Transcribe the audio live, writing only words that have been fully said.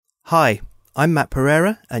Hi, I'm Matt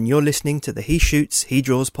Pereira, and you're listening to the He Shoots, He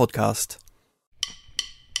Draws podcast.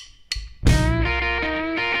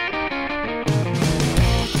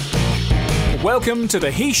 Welcome to the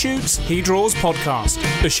He Shoots, He Draws podcast,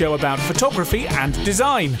 the show about photography and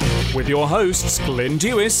design, with your hosts Glyn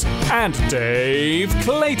Dewis and Dave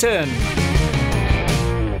Clayton.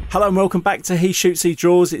 Hello and welcome back to He Shoots, He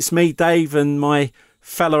Draws. It's me, Dave, and my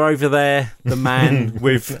fella over there, the man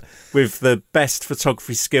with the best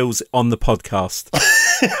photography skills on the podcast.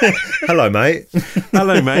 Hello, mate.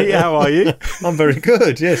 Hello, mate. How are you? I'm very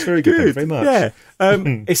good. Yes, very good. Thank you very much.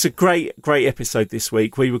 Yeah. It's a great episode this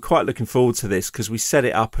week. We were quite looking forward to this because we set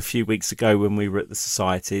it up a few weeks ago when we were at the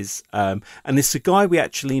Societies. And it's a guy we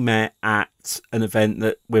actually met at an event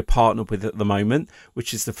that we're partnered with at the moment,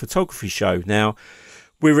 which is the photography show. Now,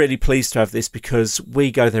 we're really pleased to have this because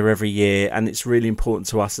we go there every year and it's really important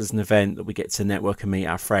to us as an event that we get to network and meet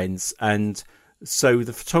our friends. And so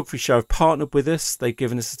the photography show have partnered with us. They've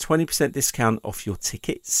given us a 20% discount off your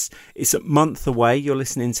tickets. It's a month away. You're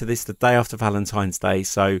listening to this the day after Valentine's Day.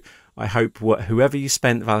 So I hope whoever you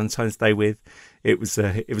spent Valentine's Day with, it was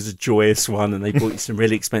a joyous one, and they bought you some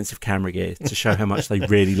really expensive camera gear to show how much they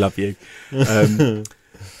really love you.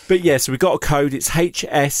 But yeah, so we've got a code. It's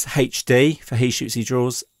HSHD for He Shoots, He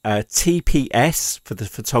Draws. TPS for the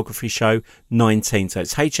photography show 19. So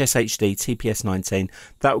it's HSHD TPS 19.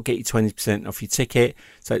 That will get you 20% off your ticket.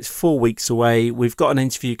 So it's 4 weeks away. We've got an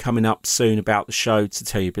interview coming up soon about the show to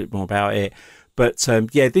tell you a bit more about it. But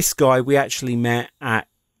yeah, this guy we actually met at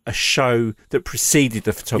a show that preceded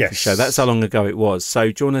the photography show. That's how long ago it was.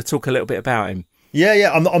 So do you want to talk a little bit about him?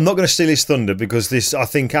 Yeah. I'm not going to steal his thunder because I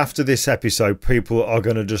think after this episode, people are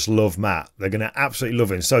going to just love Matt. They're going to absolutely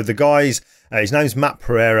love him. So the guys, his name's Matt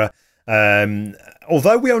Pereira.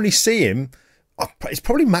 Although we only see him, it's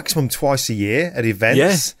probably maximum twice a year at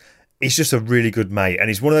events. Yeah. He's just a really good mate, and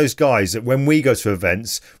he's one of those guys that when we go to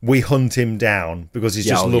events, we hunt him down because he's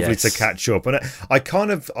just lovely to catch up. And I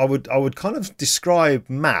would kind of describe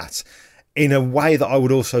Matt in a way that I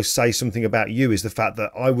would also say something about you, is the fact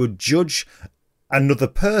that I would judge another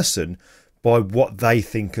person by what they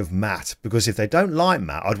think of Matt, because if they don't like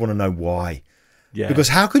Matt, I'd want to know why. Yeah. Because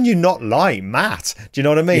how can you not like Matt? Do you know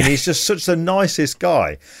what I mean? Yeah. He's just such the nicest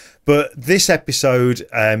guy. But this episode,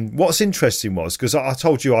 what's interesting was, because I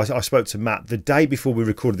told you I spoke to Matt the day before we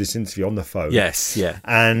recorded this interview on the phone. Yes, yeah.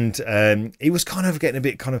 And he was kind of getting a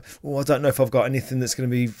bit I don't know if I've got anything that's going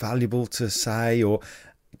to be valuable to say, or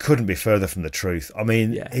couldn't be further from the truth. I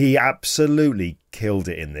mean, He absolutely killed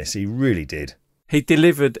it in this. He really did. He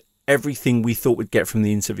delivered everything we thought we'd get from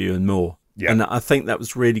the interview and more. Yeah. And I think that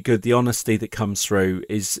was really good. The honesty that comes through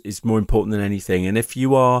is more important than anything. And if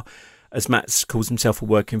you are, as Matt calls himself, a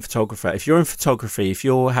working photographer, if you're in photography,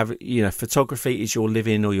 photography is your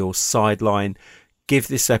living or your sideline, give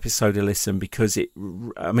this episode a listen, because it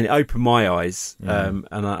opened my eyes, and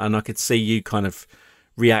I could see you kind of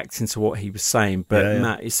reacting to what he was saying. But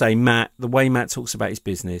Matt is saying, the way Matt talks about his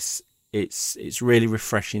business, it's really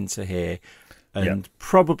refreshing to hear. And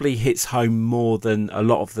probably hits home more than a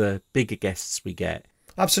lot of the bigger guests we get.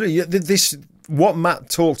 Absolutely. This, what Matt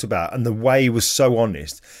talked about and the way he was so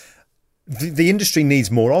honest, the industry needs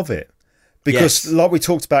more of it. Because like we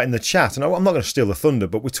talked about in the chat, and I'm not going to steal the thunder,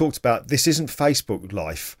 but we talked about this isn't Facebook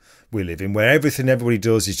life we live in, where everything everybody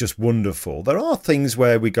does is just wonderful. There are things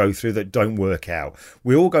where we go through that don't work out.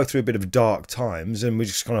 We all go through a bit of dark times, and we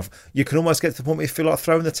just you can almost get to the point where you feel like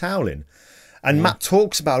throwing the towel in. And Matt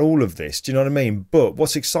talks about all of this, do you know what I mean? But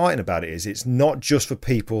what's exciting about it is it's not just for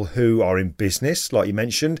people who are in business, like you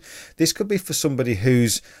mentioned. This could be for somebody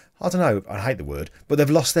who's, I don't know, I hate the word, but they've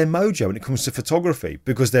lost their mojo when it comes to photography,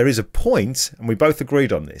 because there is a point, and we both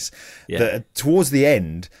agreed on this, that towards the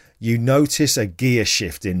end, you notice a gear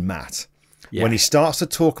shift in Matt. Yeah. When he starts to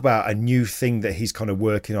talk about a new thing that he's kind of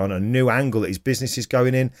working on, a new angle that his business is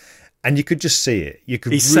going in, and you could just see it. You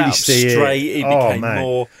could really see straight. It. He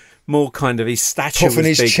became more kind of, his stature puffing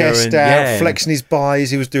was his chest out, flexing his buys.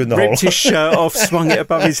 He was doing the ripped his shirt off, swung it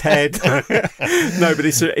above his head. No, but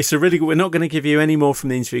it's a really good. We're not going to give you any more from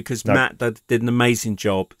the interview because Matt did an amazing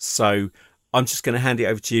job. So I'm just going to hand it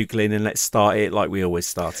over to you, Glyn, and let's start it like we always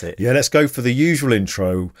start it. Yeah, let's go for the usual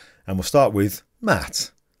intro, and we'll start with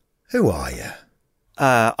Matt. Who are you?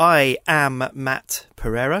 I am Matt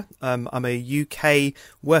Pereira. I'm a UK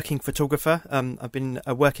working photographer. I've been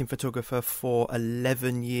a working photographer for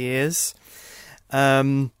 11 years.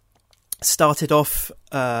 Started off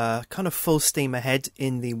kind of full steam ahead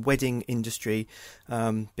in the wedding industry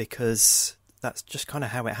because that's just kind of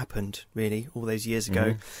how it happened, really, all those years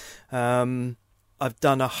ago. I've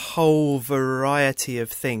done a whole variety of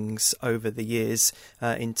things over the years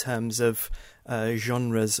in terms of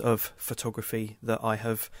genres of photography that I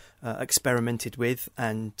have experimented with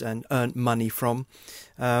and earned money from,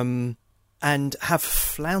 and have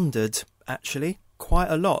floundered actually quite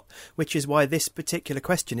a lot, which is why this particular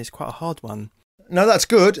question is quite a hard one. No, that's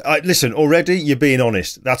good. Listen, already you're being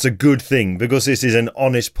honest. That's a good thing because this is an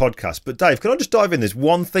honest podcast. But Dave, can I just dive in? There's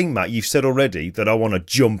one thing, Matt, you've said already that I want to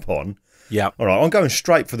jump on. Yeah. All right, I'm going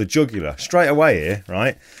straight for the jugular, straight away here,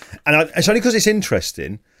 right? And it's only because it's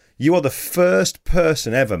interesting. You are the first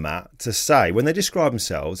person ever, Matt, to say, when they describe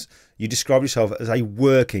themselves, you describe yourself as a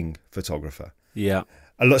working photographer. Yeah.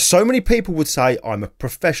 So many people would say, I'm a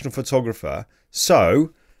professional photographer.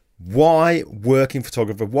 So why working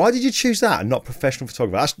photographer? Why did you choose that and not professional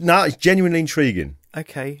photographer? It's genuinely intriguing.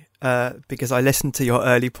 Okay, because I listened to your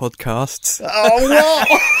early podcasts. Oh, what?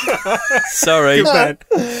 Sorry. But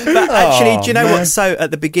actually, do you know what? So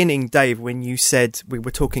at the beginning, Dave, when you said we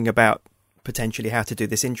were talking about potentially how to do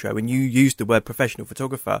this intro, and you used the word professional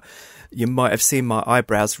photographer, you might have seen my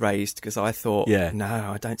eyebrows raised because I thought, no,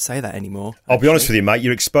 I don't say that anymore. I'll be honest with you, mate,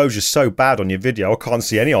 your exposure's so bad on your video, I can't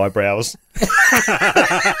see any eyebrows.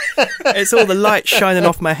 It's all the light shining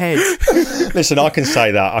off my head. Listen, I can say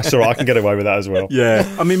that. I saw I can get away with that as well. Yeah.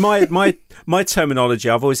 I mean, my terminology,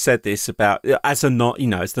 I've always said this about, as the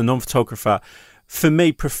non-photographer, for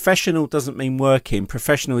me, professional doesn't mean working.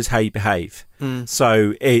 Professional is how you behave.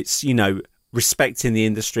 So it's, respecting the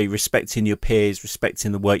industry, respecting your peers,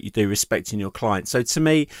 respecting the work you do, respecting your clients. So to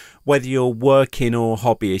me, whether you're working or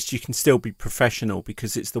hobbyist, you can still be professional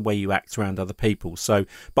because it's the way you act around other people. So,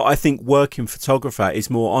 but I think working photographer is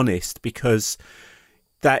more honest because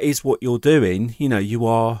that is what you're doing. You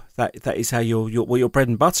are that is how what your bread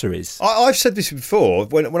and butter is. I've said this before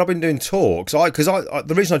when I've been doing talks.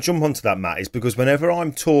 The reason I jump onto that, Matt, is because whenever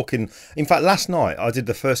I'm talking. In fact, last night I did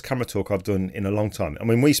the first camera talk I've done in a long time. I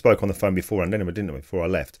mean, we spoke on the phone before, and anyway, didn't we? Before I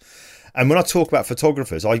left. And when I talk about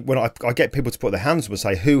photographers, I get people to put their hands up and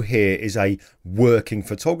say, who here is a working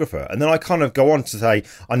photographer? And then I kind of go on to say,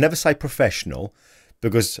 I never say professional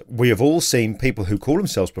because we have all seen people who call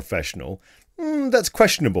themselves professional. That's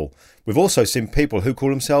questionable. We've also seen people who call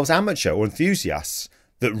themselves amateur or enthusiasts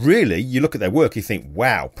that really, you look at their work, you think,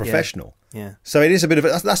 wow, professional. Yeah. So it is a bit of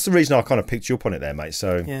that's the reason I kind of picked you up on it there, mate.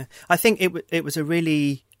 So yeah, I think it was a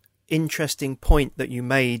really interesting point that you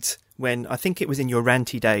made when I think it was in your more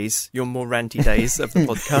ranty days of the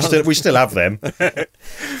podcast. we still have them.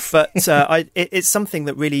 But it's something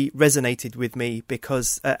that really resonated with me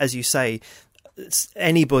because, as you say,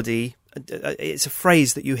 anybody. It's a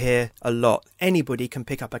phrase that you hear a lot. Anybody can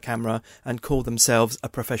pick up a camera and call themselves a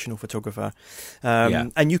professional photographer.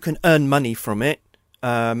 And you can earn money from it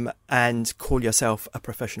and call yourself a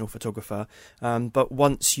professional photographer. But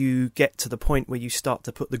once you get to the point where you start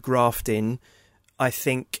to put the graft in, I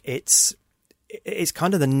think it's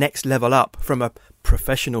kind of the next level up from a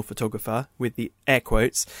professional photographer with the air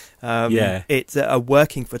quotes. It's a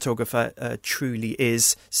working photographer truly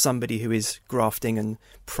is somebody who is grafting and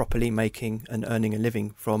properly making and earning a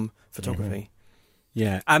living from photography.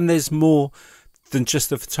 Yeah, and there's more than just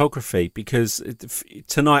the photography because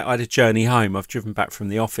tonight I had a journey home. I've driven back from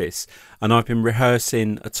the office and I've been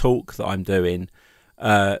rehearsing a talk that I'm doing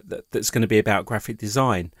that's going to be about graphic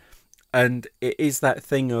design. And it is that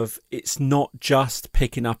thing of it's not just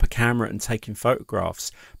picking up a camera and taking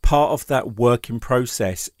photographs. Part of that working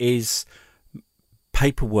process is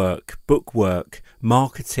paperwork, bookwork,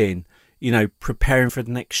 marketing, preparing for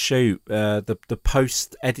the next shoot, the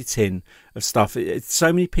post editing of stuff.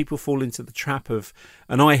 So many people fall into the trap of,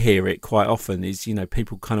 and I hear it quite often, is,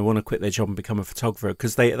 people kind of want to quit their job and become a photographer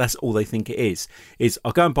because that's all they think it is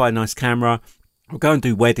I'll go and buy a nice camera, I'll go and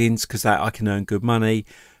do weddings because I can earn good money.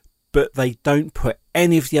 But they don't put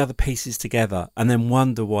any of the other pieces together and then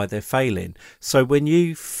wonder why they're failing. So when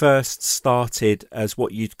you first started as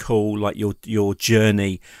what you'd call like your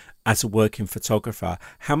journey as a working photographer,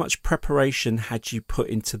 how much preparation had you put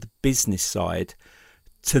into the business side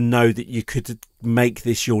to know that you could make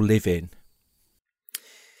this your living?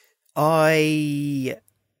 I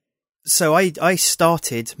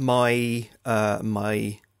started my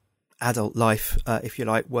adult life, if you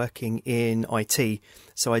like, working in IT.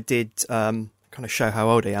 So I did, kind of show how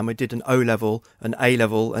old I am, I did an O-level, an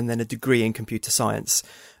A-level, and then a degree in computer science.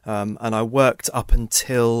 And I worked up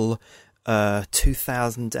until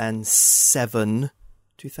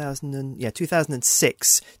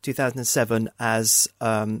 2006, 2007 as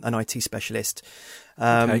an IT specialist.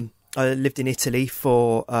 Okay. I lived in Italy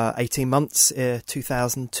for 18 months,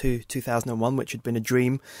 2000 to 2001, which had been a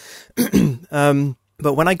dream.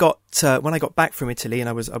 But when I got back from Italy and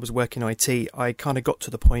I was working IT, I kind of got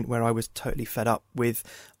to the point where I was totally fed up with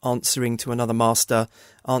answering to another master,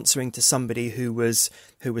 answering to somebody who was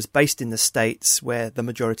based in the States, where the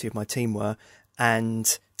majority of my team were,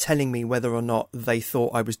 and telling me whether or not they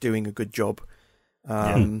thought I was doing a good job.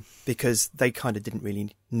 Because they kind of didn't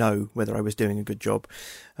really know whether I was doing a good job.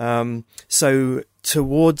 So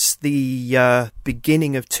towards the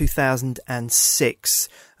beginning of 2006,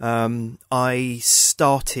 I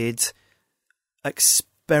started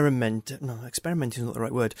experimenting is not the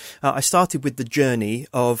right word. I started with the journey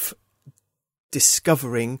of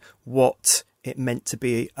discovering what it meant to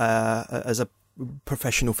be as a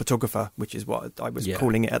professional photographer, which is what I was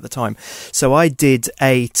calling it at the time. So I did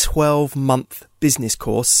a 12-month business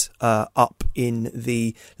course up in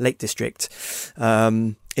the Lake District.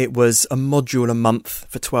 It was a module a month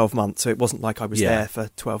for 12 months, so it wasn't like I was there for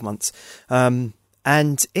 12 months.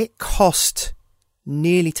 And it cost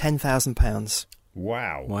nearly £10,000.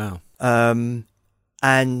 Wow.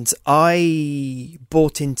 And I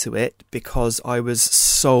bought into it because I was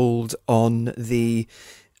sold on the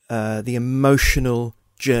emotional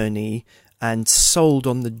journey and sold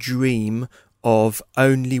on the dream of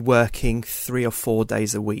only working 3 or 4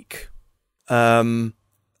 days a week. And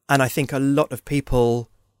I think a lot of people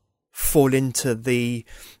fall into the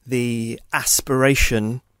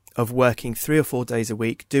aspiration of working 3 or 4 days a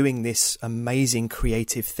week, doing this amazing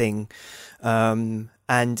creative thing.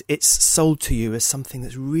 And it's sold to you as something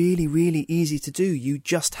that's really, really easy to do. You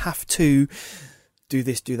just have to do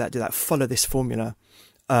this, do that, follow this formula.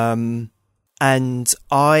 And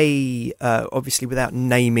I, obviously without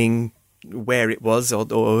naming where it was or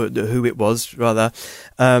who it was rather,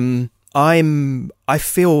 I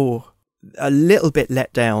feel a little bit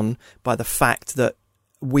let down by the fact that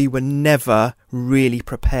we were never really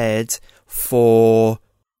prepared for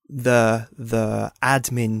the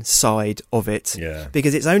admin side of it.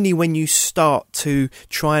 Because it's only when you start to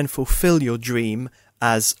try and fulfill your dream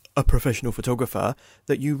as a professional photographer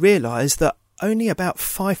that you realise that only about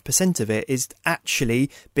 5% of it is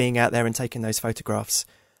actually being out there and taking those photographs.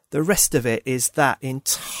 The rest of it is that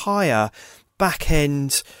entire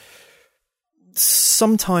back-end,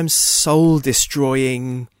 sometimes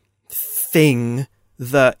soul-destroying thing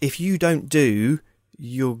that if you don't do,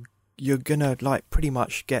 you're gonna like pretty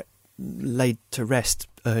much get laid to rest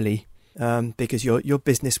early, because your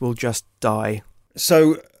business will just die.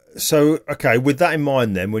 So, okay, with that in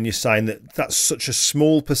mind then, when you're saying that that's such a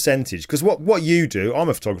small percentage, because what you do, I'm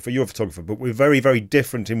a photographer, you're a photographer, but we're very, very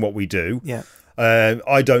different in what we do. Yeah.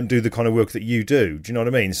 I don't do the kind of work that you do. Do you know what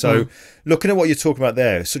I mean? So looking at what you're talking about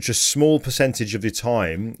there, such a small percentage of the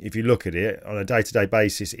time, if you look at it on a day-to-day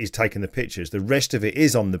basis, is taking the pictures. The rest of it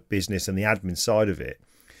is on the business and the admin side of it.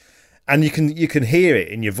 And you can hear it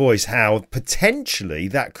in your voice how potentially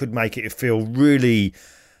that could make it feel really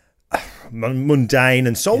mundane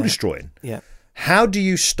and soul-destroying. Yeah. How do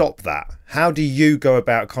you stop that? How do you go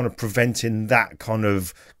about kind of preventing that kind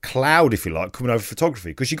of cloud, if you like, coming over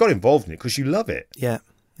photography? Because you got involved in it because you love it. Yeah.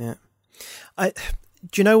 Do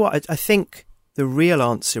you know what? I think the real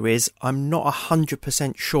answer is I'm not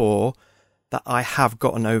 100% sure that I have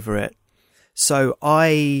gotten over it. So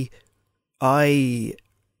I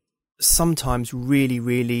sometimes really,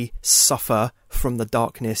 really suffer from the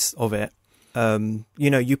darkness of it.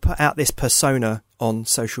 You put out this persona on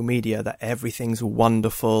social media that everything's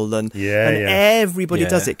wonderful and everybody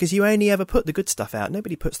does it because you only ever put the good stuff out.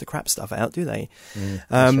 Nobody puts the crap stuff out, do they?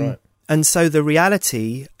 That's right. And so the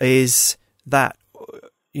reality is that,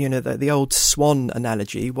 the old swan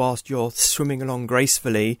analogy, whilst you're swimming along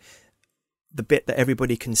gracefully, the bit that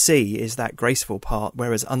everybody can see is that graceful part,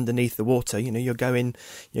 whereas underneath the water, you're going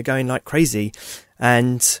like crazy.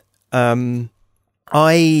 And I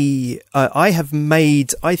have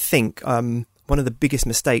made, I think, one of the biggest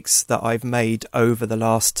mistakes that I've made over the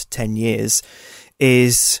last 10 years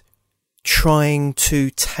is trying to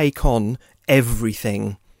take on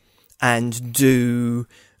everything and do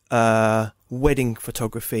wedding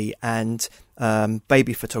photography and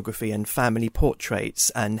baby photography and family portraits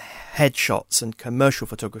and headshots and commercial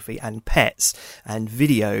photography and pets and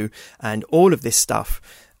video and all of this stuff.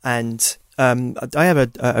 And I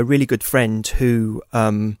have a really good friend who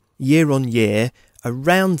year on year,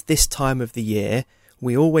 around this time of the year,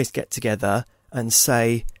 we always get together and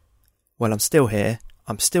say, well, I'm still here.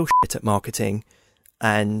 I'm still shit at marketing.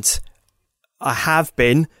 And I have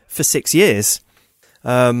been for 6 years.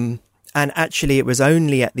 And actually, it was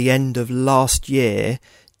only at the end of last year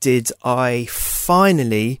did I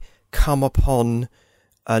finally come upon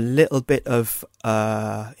a little bit of,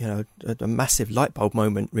 a massive light bulb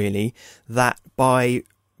moment, really, that by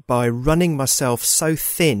by running myself so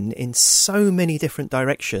thin in so many different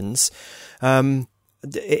directions.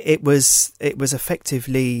 It was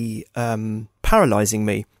effectively paralyzing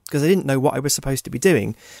me, because I didn't know what I was supposed to be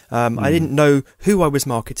doing. I didn't know who I was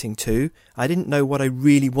marketing to. I didn't know what I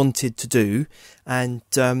really wanted to do. And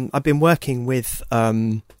I've been working with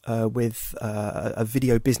a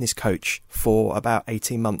video business coach for about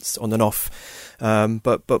 18 months on and off,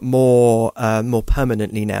 but more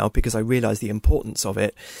permanently now, because I realise the importance of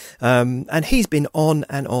it. And he's been on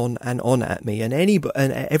and on and on at me, and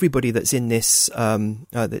everybody that's in this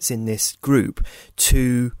group,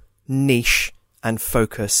 to niche and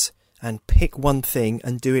focus and pick one thing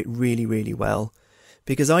and do it really, really well.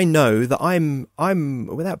 Because I know that I'm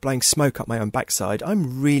without blowing smoke up my own backside,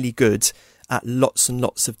 I'm really good at lots and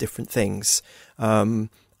lots of different things. And,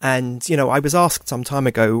 I was asked some time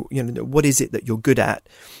ago, what is it that you're good at?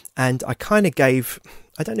 And I kind of gave,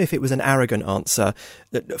 I don't know if it was an arrogant answer,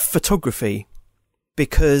 photography,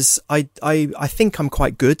 because I think I'm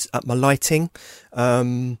quite good at my lighting.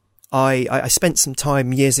 I spent some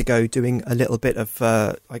time years ago doing a little bit of,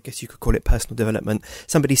 I guess you could call it personal development.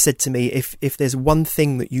 Somebody said to me, if there's one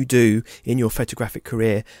thing that you do in your photographic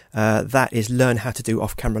career, that is learn how to do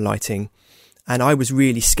off-camera lighting. And I was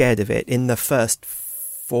really scared of it. In the first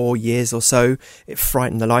 4 years or so, it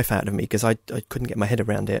frightened the life out of me, because I couldn't get my head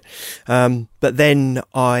around it. But then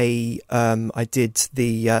I did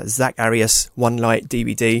the Zach Arias One Light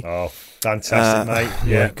DVD. Oh, fantastic, mate.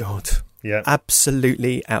 Yeah. Oh, God. Yeah,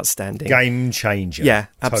 absolutely outstanding, game changer. Yeah,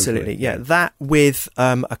 absolutely. Totally. Yeah, that with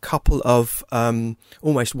a couple of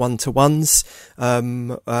almost one-to-ones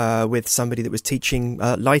with somebody that was teaching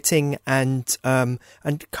lighting, and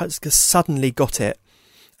suddenly got it,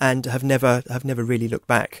 and have never really looked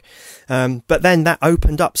back. But then that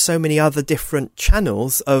opened up so many other different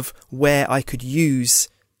channels of where I could use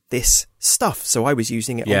this stuff. So I was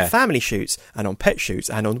using it on family shoots and on pet shoots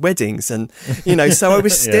and on weddings, and so I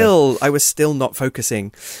was still not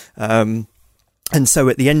focusing. And so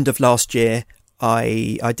at the end of last year,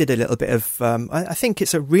 I did a little bit of I think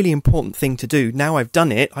it's a really important thing to do. Now I've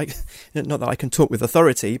done it, not that I can talk with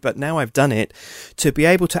authority, but now I've done it, to be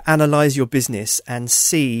able to analyze your business and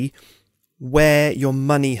see where your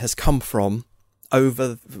money has come from.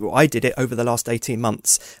 I did it over the last 18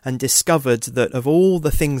 months, and discovered that of all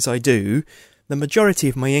the things I do, the majority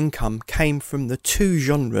of my income came from the two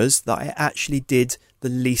genres that I actually did the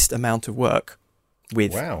least amount of work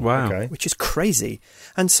with. Wow. Okay. Which is crazy.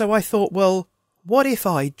 And so I thought, well, what if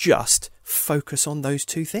I just focus on those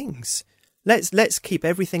two things? Let's keep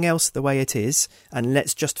everything else the way it is, and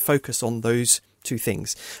let's just focus on those two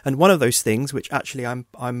things. And one of those things, which actually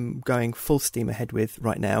I'm going full steam ahead with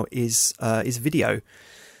right now, is video.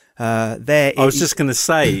 I was just going to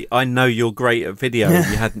say, I know you're great at video. You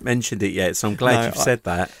hadn't mentioned it yet, so I'm glad you've said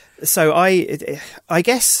that. So I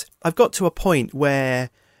guess I've got to a point where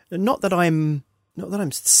not that I'm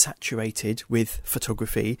saturated with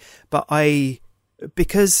photography, but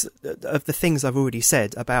because of the things I've already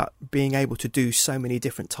said about being able to do so many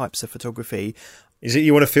different types of photography. Is it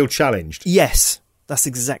you want to feel challenged? Yes, that's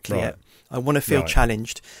exactly it. I want to feel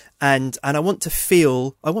challenged, and I want to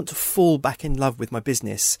fall back in love with my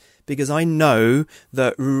business, because I know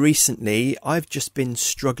that recently I've just been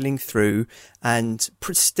struggling through, and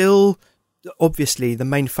still, obviously, the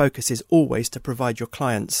main focus is always to provide your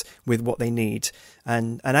clients with what they need.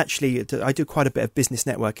 And actually, I do quite a bit of business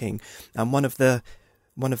networking, and one of the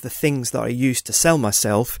things that I use to sell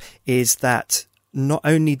myself is that not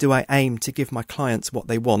only do I aim to give my clients what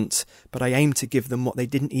they want, but I aim to give them what they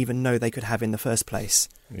didn't even know they could have in the first place.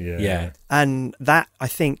 Yeah. And that, I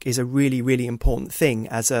think, is a really, really important thing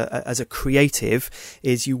as a creative,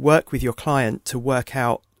 is you work with your client to work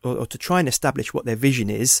out or to try and establish what their vision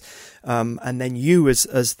is. And then you as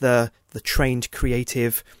the trained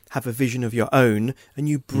creative have a vision of your own, and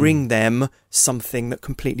you bring them something that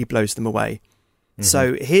completely blows them away. Mm-hmm.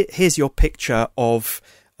 So here's your picture of,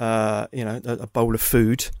 a bowl of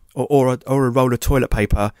food or a roll of toilet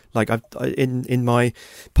paper. Like in my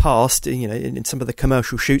past, in some of the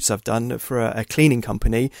commercial shoots I've done for a cleaning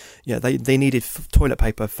company, they needed toilet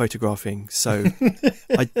paper photographing. So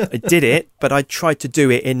I did it, but I tried to do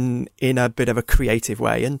it in a bit of a creative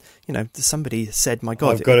way. And, somebody said, my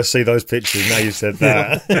God, I've got to see those pictures now you said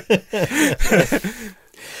that.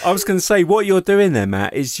 I was going to say, what you're doing there,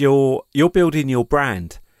 Matt, is you're building your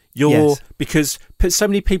brand. Because so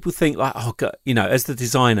many people think like, oh God, as the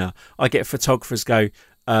designer, I get photographers go,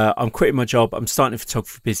 I'm quitting my job, I'm starting a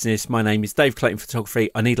photography business, my name is Dave Clayton Photography,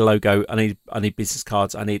 I need a logo, I need business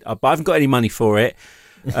cards, but I haven't got any money for it,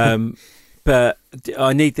 but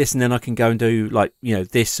I need this, and then I can go and do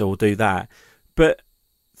this or do that. But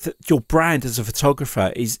your brand as a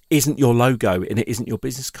photographer isn't your logo and it isn't your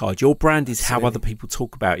business card. Your brand is how other people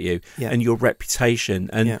talk about you and your reputation.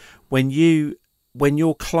 And when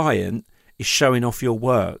your client is showing off your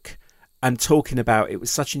work and talking about it with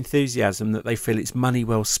such enthusiasm that they feel it's money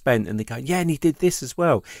well spent, and they go, yeah, and he did this as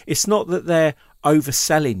well. It's not that they're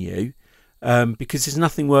overselling you, because there's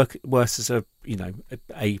nothing worse as a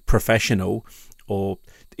professional, or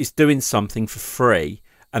is doing something for free,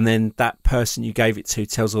 and then that person you gave it to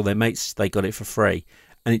tells all their mates they got it for free,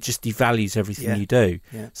 and it just devalues everything you do.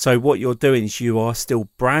 Yeah. So what you're doing is you are still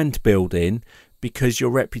brand building, because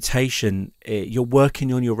your reputation, you're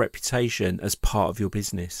working on your reputation as part of your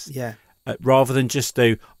business. Yeah. Rather than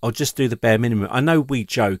I'll just do the bare minimum. I know we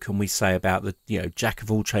joke and we say about the, jack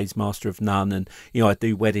of all trades, master of none, and I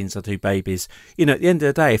do weddings, I do babies. At the end of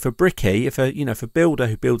the day, if a brickie, if a builder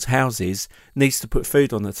who builds houses needs to put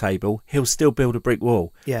food on the table, he'll still build a brick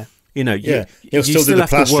wall. Yeah. He'll still do the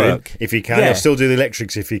plastering if he can. Yeah. He'll still do the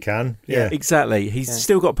electrics if he can. Yeah, exactly. He's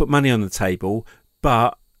still got to put money on the table,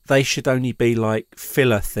 but they should only be like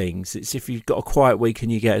filler things. It's if you've got a quiet week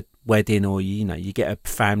and you get a wedding, or you get a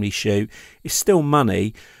family shoot, it's still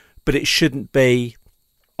money, but it shouldn't be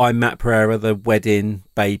I'm Matt Pereira, the wedding,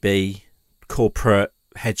 baby, corporate,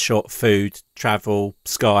 headshot, food, travel,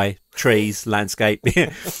 sky, trees, landscape,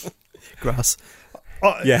 grass.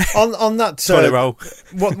 On that,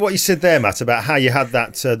 what you said there, Matt, about how you had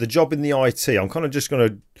that the job in the IT. I'm kind of just going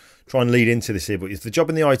to try and lead into this here, but it's the job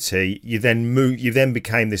in the IT. You then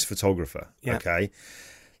became this photographer. Yeah. Okay.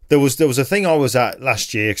 There was a thing I was at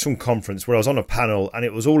last year, some conference where I was on a panel, and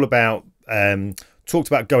it was all about talked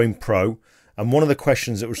about going pro. And one of the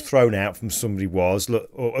questions that was thrown out from somebody was, look,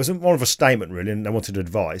 or it wasn't more of a statement really, and they wanted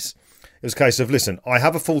advice. It was a case of, listen, I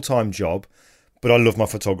have a full-time job, but I love my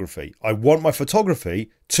photography. I want my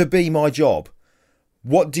photography to be my job.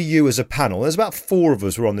 What do you as a panel, there's about 4 of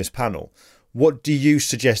us who are on this panel, what do you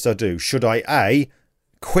suggest I do? Should I A,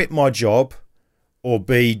 quit my job, or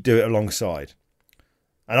B, do it alongside?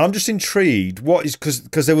 And I'm just intrigued, what is,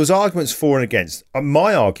 because there was arguments for and against.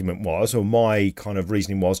 My argument was, or my kind of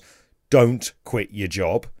reasoning was, don't quit your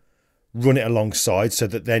job, run it alongside so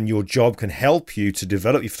that then your job can help you to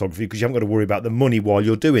develop your photography, because you haven't got to worry about the money while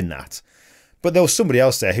you're doing that. But there was somebody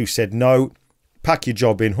else there who said, no, pack your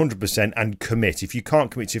job in 100% and commit. If you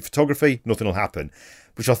can't commit to your photography, nothing will happen,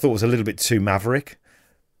 which I thought was a little bit too maverick.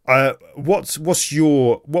 What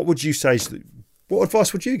would you say? What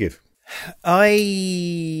advice would you give?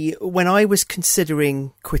 When I was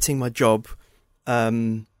considering quitting my job,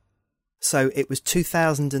 so it was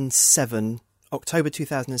 2007, October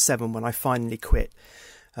 2007, when I finally quit.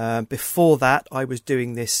 Before that, I was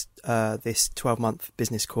doing this 12-month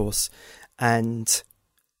business course, and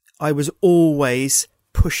I was always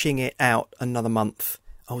pushing it out another month.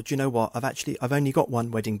 Oh, do you know what? I've only got one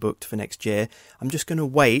wedding booked for next year. I'm just going to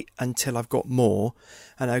wait until I've got more.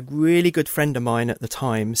 And a really good friend of mine at the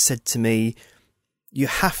time said to me, you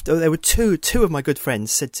have to, there were two of my good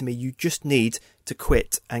friends said to me, you just need to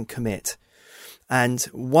quit and commit. And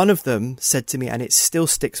one of them said to me, and it still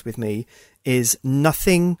sticks with me, is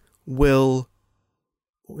nothing will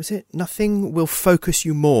focus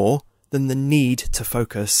you more than the need to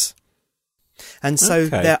focus. And so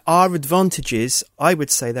there are advantages. I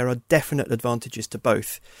would say there are definite advantages to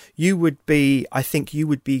both. If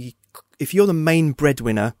you're the main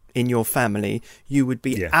breadwinner in your family, you would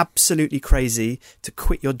be absolutely crazy to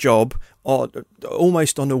quit your job or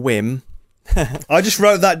almost on a whim. I just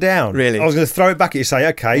wrote that down. Really? I was going to throw it back at you,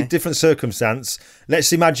 say, different circumstance.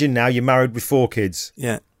 Let's imagine now you're married with 4 kids.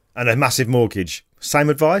 Yeah. And a massive mortgage. Same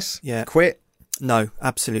advice? Yeah. Quit? No,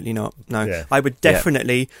 absolutely not. No, yeah. I would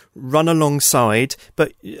definitely run alongside.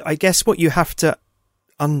 But I guess what you have to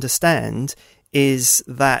understand is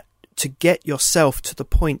that to get yourself to the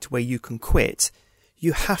point where you can quit,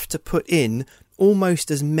 you have to put in almost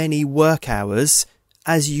as many work hours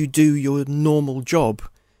as you do your normal job.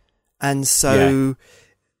 And so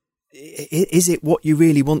is it what you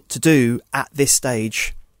really want to do at this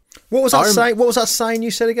stage? What was that saying? What was that saying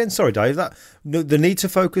you said again? Sorry, Dave. The need to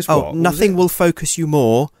focus. Nothing will focus you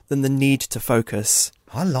more than the need to focus.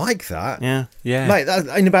 I like that. Yeah, mate.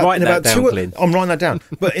 I'm writing that down.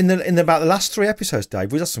 But in about the last 3 episodes,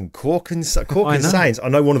 Dave, we had some corking sayings. I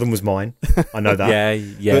know one of them was mine. I know that.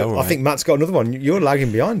 yeah. But I think Matt's got another one. You're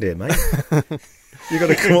lagging behind here, mate. You got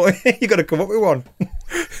to come up with one.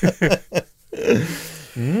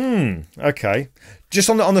 Okay. Just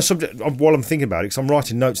on the subject, while I'm thinking about it, because I'm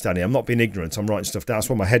writing notes down here, I'm not being ignorant, I'm writing stuff down, that's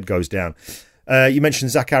why my head goes down. You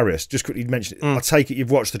mentioned Zach Arias, just quickly mention. I take it you've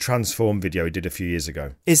watched the Transform video he did a few years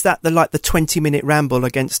ago. Is that the 20-minute ramble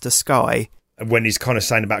against the sky? when he's kind of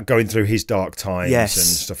saying about going through his dark times Yes, and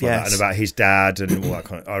stuff like yes. that, and about his dad and all that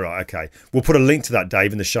kind of. All right, okay. We'll put a link to that,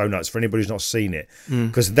 Dave, in the show notes for anybody who's not seen it,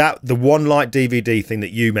 because the One Light DVD thing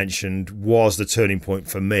that you mentioned was the turning point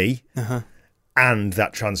for me, and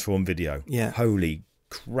that Transform video. Yeah. Holy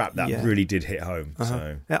crap, that really did hit home.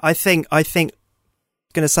 So Yeah, I think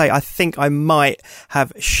I might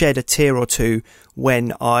have shed a tear or two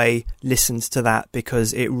when I listened to that,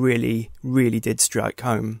 because it really, really did strike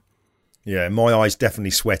home. yeah, my eyes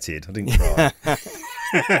definitely sweated. I didn't cry.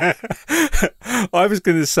 I was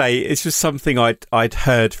going to say it's just something I'd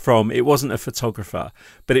heard from. It wasn't a photographer,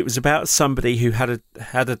 but it was about somebody who had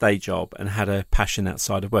a day job and had a passion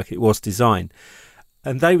outside of work. It was design,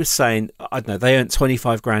 and they were saying, I don't know, they earned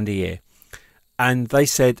 25 grand a year, and they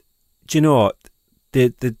said, do you know what?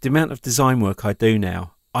 The amount of design work I do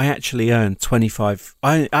now, I actually earn 25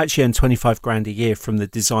 grand a year from the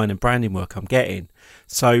design and branding work I'm getting.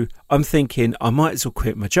 So I'm thinking I might as well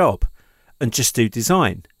quit my job and just do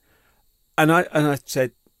design. And I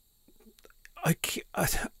said, I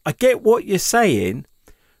get what you're saying,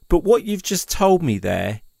 but what you've just told me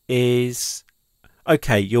there is,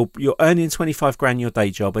 okay, you're earning 25 grand your day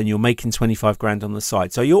job and you're making 25 grand on the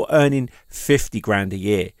side. So you're earning 50 grand a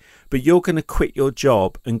year, but you're going to quit your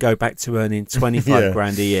job and go back to earning 25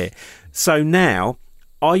 grand a year. So now,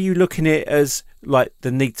 are you looking at it as like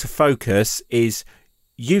the need to focus is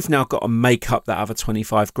you've now got to make up that other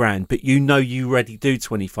 25 grand, but you know you already do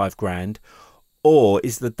 25 grand? Or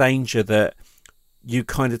is the danger that you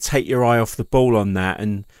kind of take your eye off the ball on that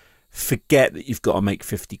and forget that you've got to make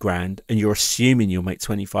 50 grand and you're assuming you'll make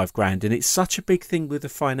 25 grand? And it's such a big thing with the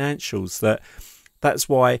financials that's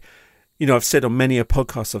why, you know, I've said on many a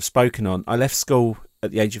podcast I've spoken on, I left school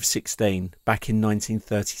at the age of 16 back in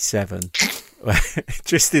 1937.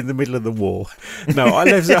 Just in the middle of the war. No, I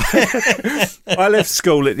left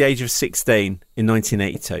school at the age of 16 in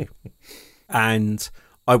 1982, and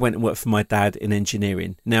I went and worked for my dad in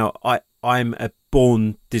engineering. Now, I'm a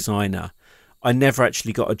born designer. I never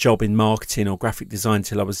actually got a job in marketing or graphic design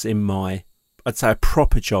till I was in I'd say a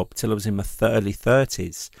proper job till I was in my early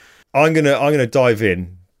 30s. I'm gonna dive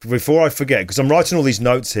in before I forget, because I'm writing all these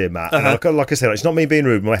notes here, Matt. And like I said, it's not me being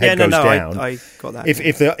rude. My head goes down. I got that.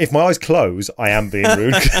 If my eyes close, I am being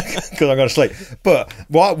rude because I'm going to sleep. But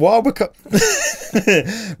while we're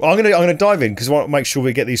I'm gonna dive in because I want to make sure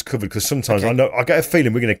we get these covered. Because sometimes I get a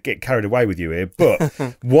feeling we're going to get carried away with you here. But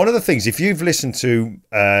one of the things, if you've listened to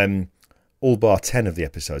all bar 10 of the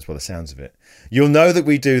episodes, by the sounds of it, you'll know that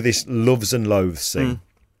we do this loves and loathes thing.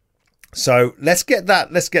 So let's get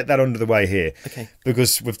that under the way here,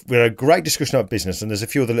 because we've had a great discussion about business, and there's a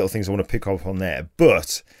few other little things I want to pick up on there.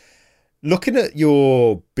 But looking at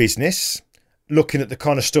your business, looking at the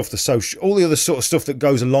kind of stuff, the social, all the other sort of stuff that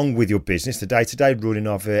goes along with your business, the day-to-day running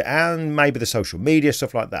of it, and maybe the social media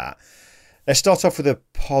stuff like that. Let's start off with a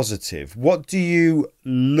positive. What do you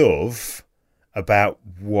love about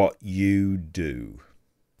what you do?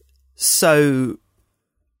 So,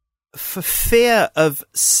 for fear of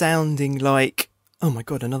sounding like, oh my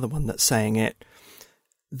God, another one that's saying it,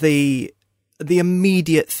 the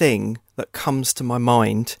immediate thing that comes to my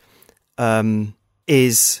mind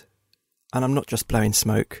is, and I'm not just blowing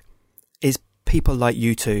smoke, is people like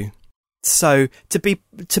you two. So to be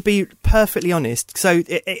perfectly honest, so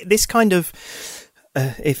this kind of,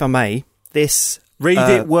 if I may, this read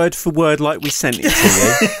it word for word like we sent it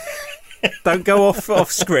to you. Don't go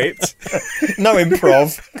off script. No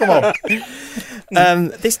improv. Come on.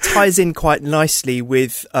 This ties in quite nicely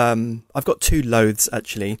with. I've got two loathes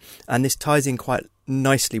actually, and this ties in quite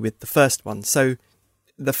nicely with the first one. So,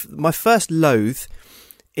 my first loathe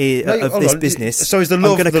of this business. So is the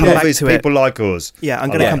love? The love is people like us. Yeah, I'm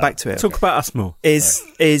going to come back to it. Talk about us more. Is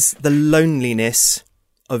the loneliness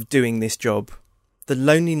of doing this job, the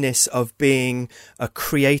loneliness of being a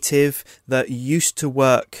creative that used to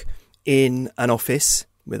work in an office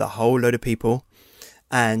with a whole load of people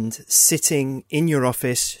and sitting in your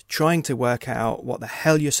office trying to work out what the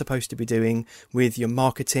hell you're supposed to be doing with your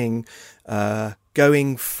marketing,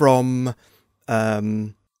 going from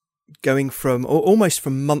almost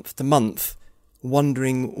from month to month,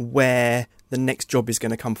 wondering where the next job is going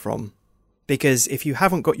to come from. Because if you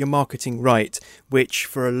haven't got your marketing right, which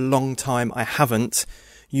for a long time I haven't,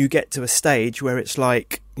 you get to a stage where it's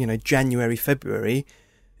like, January, February,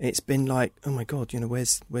 it's been like, oh my God,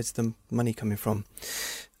 where's the money coming from?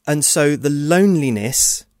 And so the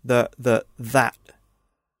loneliness that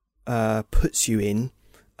puts you in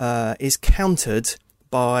is countered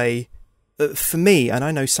by, for me, and I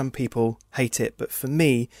know some people hate it, but for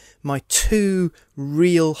me, my two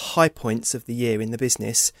real high points of the year in the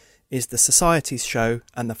business is the Societies show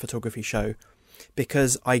and the photography show,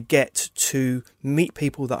 because I get to meet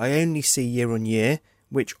people that I only see year on year,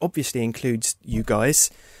 which obviously includes you guys.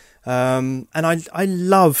 And I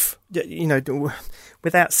love,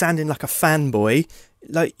 without sounding like a fanboy,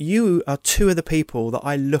 like you are two of the people that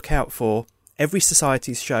I look out for every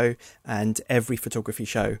Societies show and every photography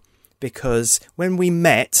show, because when we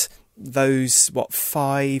met those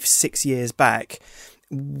 5-6 years back,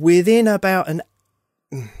 within about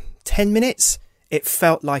 10 minutes it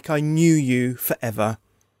felt like I knew you forever.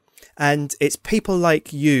 And it's people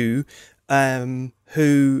like you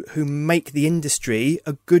who make the industry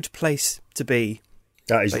a good place to be.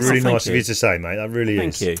 That is really nice of you to say, mate. That really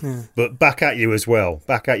is. Thank you. Yeah. But back at you as well.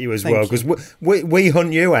 Because we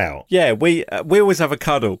hunt you out. Yeah, we always have a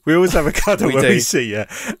cuddle. We always have a cuddle We when do. we see you.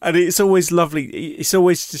 And it's always lovely. It's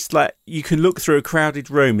always just like you can look through a crowded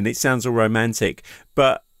room and it sounds all romantic,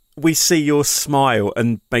 but we see your smile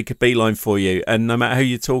and make a beeline for you. And no matter who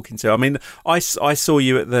you're talking to, I mean, I saw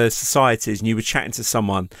you at the Societies and you were chatting to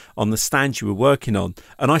someone on the stand you were working on,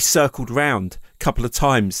 and I circled round a couple of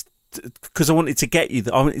times because I wanted to get you.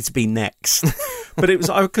 I wanted to be next, but it was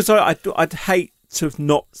because I'd hate to have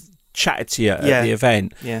not chatted to you at the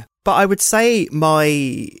event. Yeah, but I would say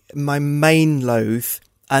my main loathe,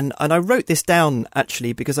 and I wrote this down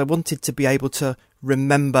actually because I wanted to be able to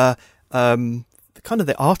remember kind of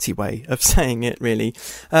the arty way of saying it, really,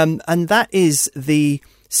 and that is the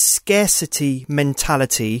scarcity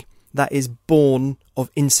mentality that is born of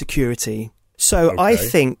insecurity. So Okay. I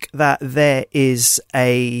think that there is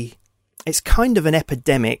it's kind of an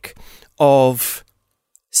epidemic of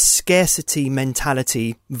scarcity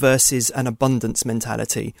mentality versus an abundance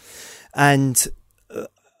mentality. And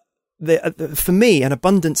for me, an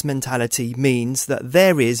abundance mentality means that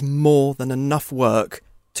there is more than enough work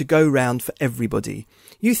to go round for everybody.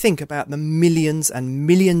 You think about the millions and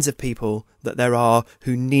millions of people that there are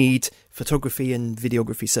who need photography and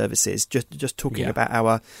videography services. Just talking about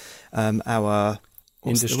our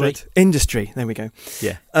industry. There we go.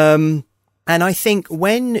 Yeah. And I think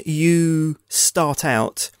when you start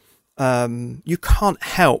out, you can't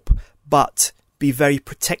help but be very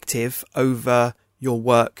protective over your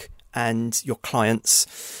work and your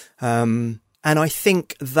clients. And I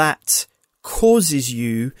think that causes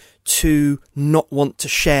you to not want to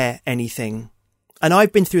share anything. And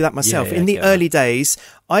I've been through that myself. In the early days,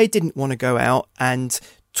 I didn't want to go out and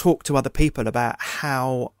talk to other people about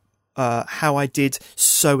how I did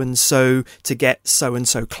so-and-so to get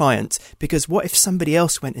so-and-so client. Because what if somebody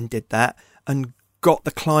else went and did that and got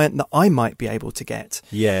the client that I might be able to get?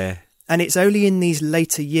 Yeah. And it's only in these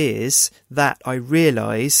later years that I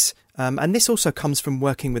realise, and this also comes from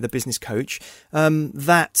working with a business coach,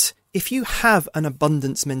 that if you have an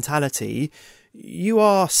abundance mentality, you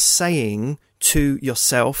are saying to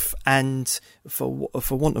yourself and, for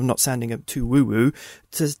want of not sounding too woo-woo,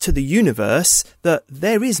 to the universe that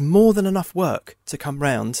there is more than enough work to come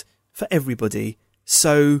round for everybody.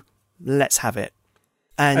 So let's have it.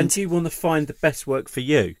 And you want to find the best work for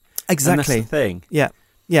you. Exactly. And that's the thing. Yeah.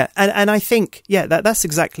 Yeah. And I think, that's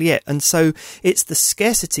exactly it. And so it's the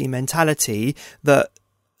scarcity mentality that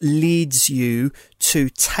leads you to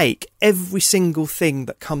take every single thing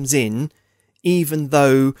that comes in, even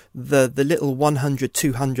though the little 100,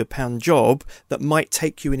 200 pound job that might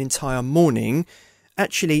take you an entire morning,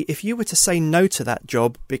 actually, if you were to say no to that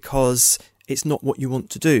job because it's not what you want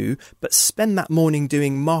to do, but spend that morning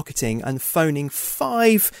doing marketing and phoning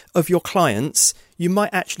 5 of your clients, you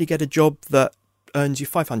might actually get a job that earns you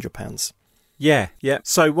 £500. Yeah.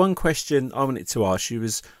 So one question I wanted to ask you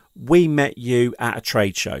was, we met you at a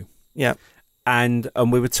trade show. Yeah. And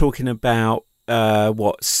we were talking about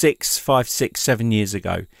 5, 6, 7 years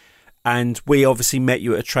ago, and we obviously met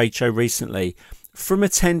you at a trade show recently. From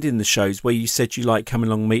attending the shows where you said you like coming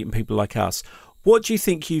along and meeting people like us, what do you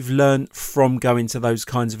think you've learned from going to those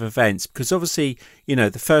kinds of events? Because obviously,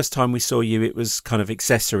 the first time we saw you, it was kind of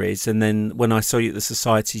accessories, and then when I saw you at the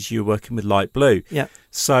Societies, you were working with Light Blue. Yeah.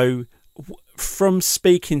 So from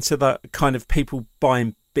speaking to the kind of people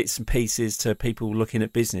buying bits and pieces to people looking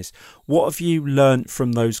at business, what have you learned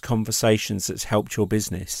from those conversations that's helped your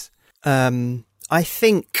business? I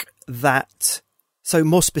think that, so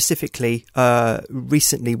more specifically,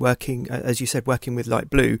 recently working, as you said, working with Light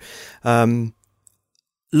Blue,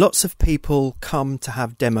 lots of people come to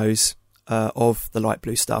have demos of the Light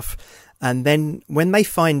Blue stuff, and then when they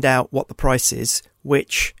find out what the price is,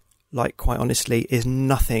 which, like, quite honestly, is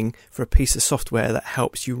nothing for a piece of software that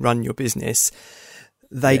helps you run your business,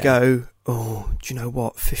 they go, oh, do you know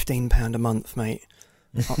what? £15 a month, mate.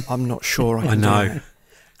 I'm not sure I can know. do that.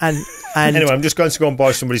 And anyway, I'm just going to go and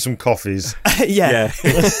buy somebody some coffees. Yeah.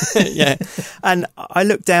 And I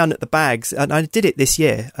looked down at the bags, and I did it this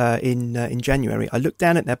year in January. I looked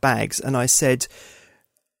down at their bags and I said,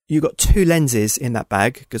 "You got 2 lenses in that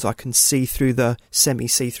bag," because I can see through the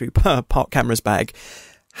semi-see-through park camera's bag.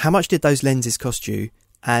 How much did those lenses cost you?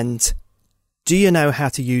 And do you know how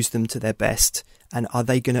to use them to their best? And are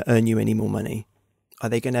they going to earn you any more money? Are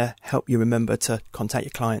they going to help you remember to contact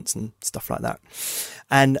your clients and stuff like that?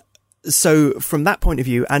 And so from that point of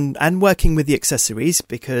view, and working with the accessories,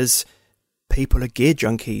 because people are gear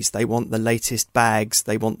junkies. They want the latest bags.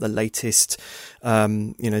 They want the latest,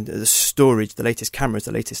 the storage, the latest cameras,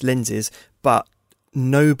 the latest lenses. But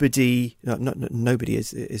nobody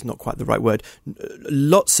is not quite the right word.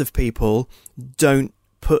 Lots of people don't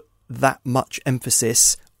put that much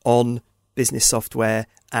emphasis on business software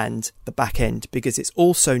and the back end, because it's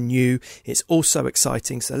also new, it's also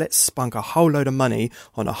exciting. So let's spunk a whole load of money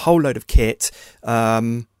on a whole load of kit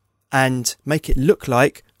and make it look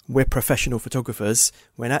like we're professional photographers,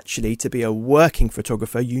 when actually to be a working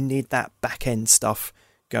photographer you need that back end stuff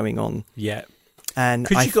going on. Yeah. And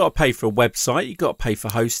because you've got to pay for a website, you've got to pay for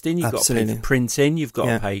hosting, you've got to pay for printing, you've got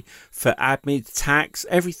to pay for admin, tax,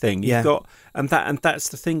 everything. You've got, and that's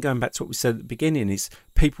the thing, going back to what we said at the beginning, is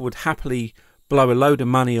people would happily blow a load of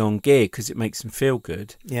money on gear because it makes them feel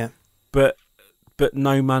good. Yeah. But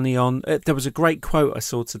no money on. There was a great quote I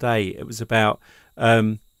saw today. It was about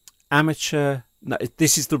amateur. No,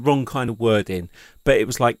 this is the wrong kind of wording, but it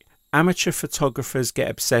was like, amateur photographers get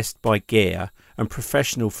obsessed by gear and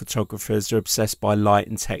professional photographers are obsessed by light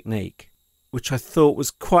and technique, which I thought was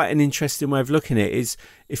quite an interesting way of looking at it. Is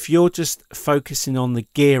if you're just focusing on the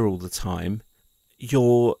gear all the time,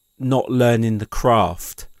 you're not learning the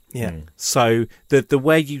craft. Yeah. So the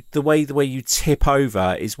way you tip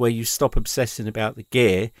over is where you stop obsessing about the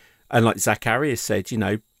gear. And like Zacharias said,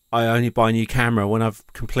 I only buy a new camera when I've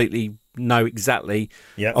completely know exactly.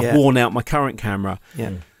 I've worn out my current camera.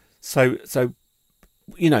 Yeah. So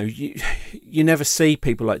you never see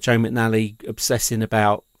people like Joe McNally obsessing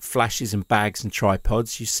about flashes and bags and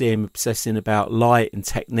tripods. You see him obsessing about light and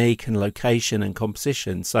technique and location and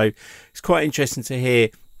composition. So it's quite interesting to hear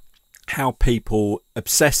how people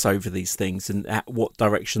obsess over these things and at what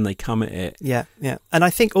direction they come at it. Yeah. And I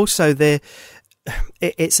think also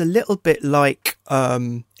it's a little bit like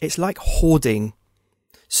it's like hoarding.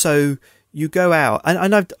 So you go out,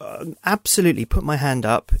 and I've absolutely put my hand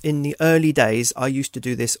up. In the early days, I used to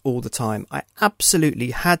do this all the time. I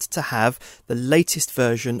absolutely had to have the latest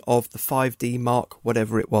version of the 5D Mark,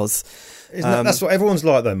 whatever it was. That's what everyone's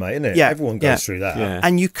like though, mate, isn't it? Yeah, everyone goes through that. Yeah.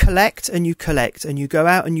 And you collect and you collect and you go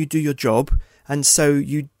out and you do your job. And so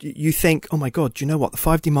you think, oh my God, do you know what? The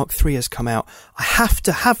 5D Mark III has come out. I have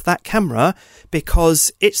to have that camera because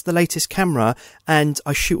it's the latest camera and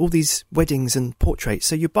I shoot all these weddings and portraits.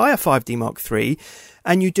 So you buy a 5D Mark III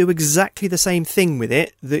and you do exactly the same thing with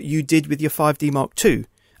it that you did with your 5D Mark II.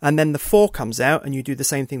 And then the 4 comes out and you do the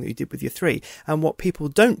same thing that you did with your 3. And what people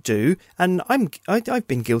don't do, and I've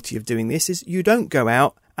been guilty of doing this, is you don't go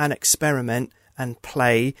out and experiment and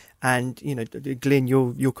play, and Glyn,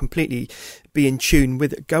 you'll completely be in tune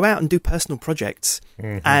with it. Go out and do personal projects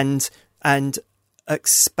and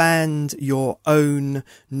expand your own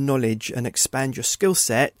knowledge and expand your skill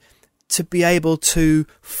set to be able to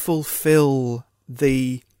fulfill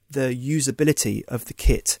the usability of the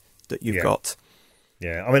kit that you've got.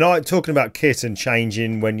 Yeah, I mean, talking about kit and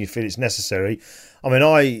changing when you feel it's necessary. I mean,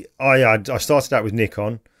 I started out with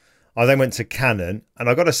Nikon. I then went to Canon, and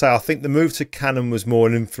I got to say, I think the move to Canon was more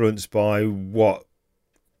influenced by what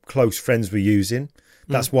close friends were using.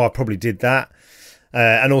 That's why I probably did that.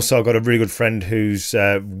 And also, I've got a really good friend who's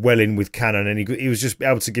well in with Canon, and he was just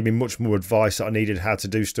able to give me much more advice that I needed how to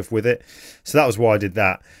do stuff with it. So that was why I did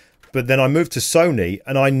that. But then I moved to Sony,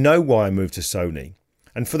 and I know why I moved to Sony.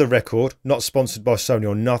 And for the record, not sponsored by Sony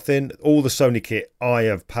or nothing. All the Sony kit I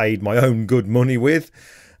have paid my own good money with.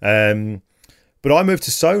 But I moved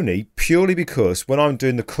to Sony purely because when I'm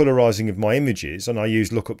doing the colorizing of my images and I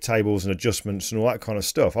use lookup tables and adjustments and all that kind of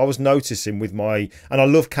stuff, I was noticing with and I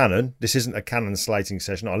love Canon. This isn't a Canon slating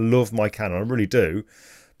session. I love my Canon. I really do.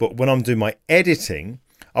 But when I'm doing my editing,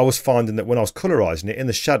 I was finding that when I was colorizing it in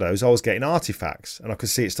the shadows, I was getting artifacts, and I could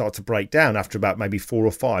see it start to break down after about maybe 4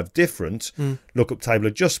 or 5 different lookup table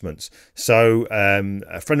adjustments. So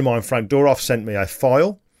a friend of mine, Frank Doroff, sent me a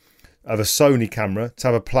file of a Sony camera to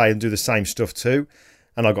have a play and do the same stuff too.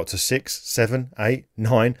 And I got to 6, 7, 8,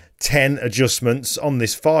 9, 10 adjustments on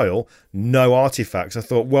this file, no artifacts. I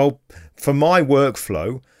thought, well, for my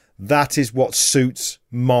workflow, that is what suits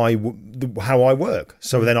how I work.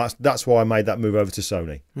 So then that's why I made that move over to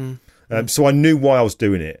Sony. So I knew why I was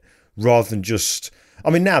doing it, rather than just. I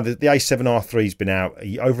mean, now the A7R3's been out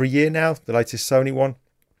over a year now, the latest Sony one,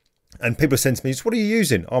 and people are saying to me, "What are you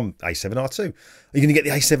using?" I'm A7R2. Are you going to get the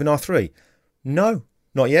A7R3? No,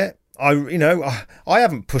 not yet. I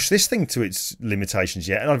haven't pushed this thing to its limitations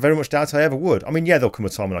yet, and I very much doubt I ever would. I mean, yeah, there'll come a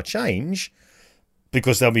time when I change,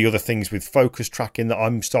 because there'll be other things with focus tracking that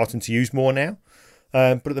I'm starting to use more now.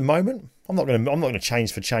 But at the moment, I'm not going to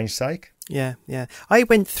change for change's sake. Yeah. I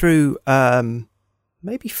went through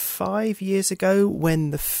maybe 5 years ago when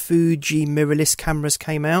the Fuji mirrorless cameras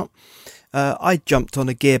came out. I jumped on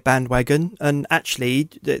a Gear bandwagon, and actually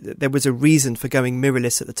there was a reason for going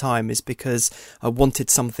mirrorless at the time, is because I wanted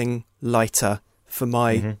something lighter for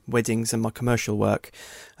my weddings and my commercial work.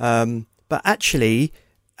 But actually,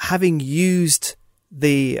 having used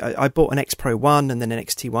I bought an X Pro 1 and then an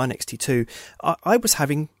XT1, XT2, I was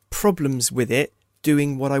having problems with it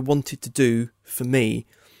doing what I wanted to do for me.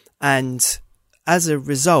 And as a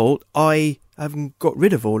result, I have got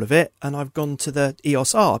rid of all of it, and I've gone to the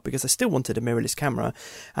EOS R because I still wanted a mirrorless camera.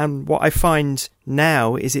 And what I find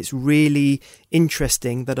now is it's really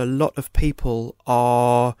interesting that a lot of people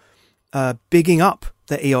are bigging up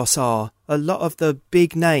the EOS R. A lot of the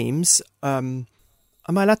big names, am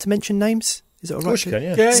I allowed to mention names? Is it all right? Of course you can,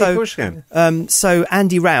 yeah. Yeah, of course you can. So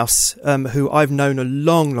Andy Rouse, who I've known a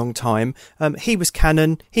long time, he was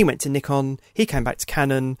Canon. He went to Nikon. He came back to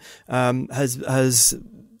Canon. Has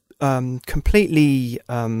completely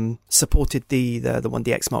supported the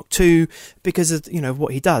 1DX Mark II because of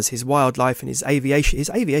what he does, his wildlife and his aviation.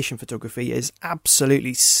 His aviation photography is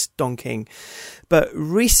absolutely stonking. But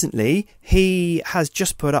recently, he has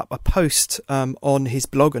just put up a post on his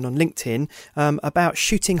blog and on LinkedIn about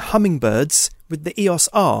shooting hummingbirds with the EOS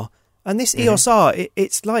R. And this EOS R,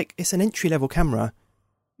 it's an entry-level camera.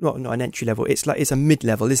 Well, not an entry-level. It's a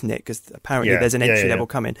mid-level, isn't it? Because apparently there's an entry-level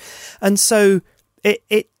coming. And so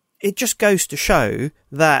it just goes to show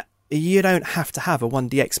that you don't have to have a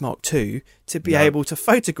 1DX Mark II to be able to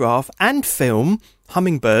photograph and film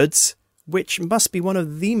hummingbirds, which must be one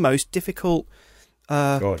of the most difficult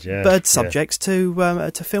bird subjects to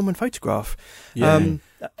film and photograph.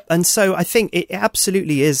 And so I think it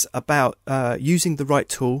absolutely is about using the right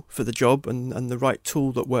tool for the job and the right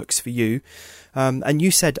tool that works for you. And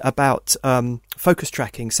you said about focus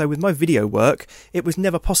tracking. So with my video work, it was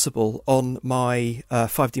never possible on my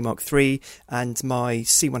 5D Mark III and my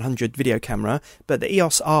C100 video camera. But the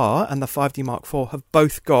EOS R and the 5D Mark IV have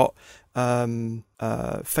both got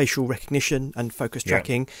facial recognition and focus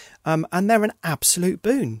tracking, and they're an absolute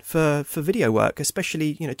boon for video work,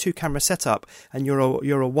 especially 2-camera setup, and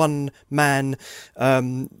you're a one-man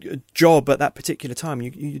job at that particular time.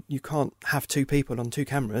 You can't have 2 people on 2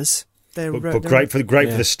 cameras. But great for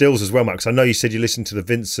the stills as well, Max. I know you said you listened to the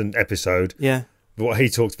Vincent episode. Yeah. But what he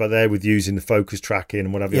talked about there with using the focus tracking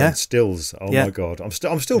and whatever on stills. Oh my God, I'm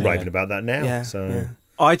still raving about that now. Yeah. So. Yeah.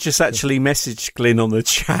 I just actually messaged Glyn on the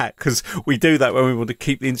chat because we do that when we want to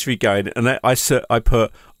keep the interview going. And I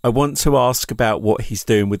put, I want to ask about what he's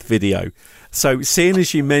doing with video. So seeing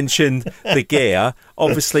as you mentioned the gear,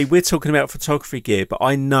 obviously we're talking about photography gear, but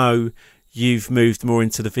I know you've moved more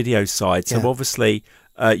into the video side. So obviously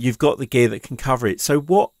you've got the gear that can cover it. So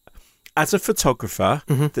what, as a photographer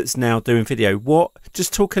that's now doing video,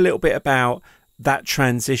 just talk a little bit about that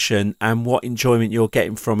transition and what enjoyment you're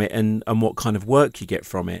getting from it and what kind of work you get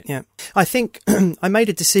from it. Yeah, I think I made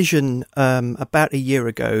a decision about a year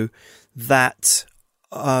ago that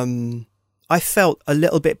I felt a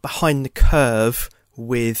little bit behind the curve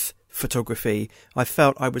with photography. I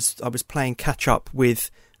felt I was playing catch up with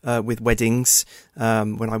weddings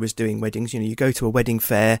when I was doing weddings. You go to a wedding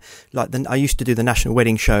fair, I used to do the National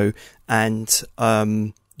Wedding Show, and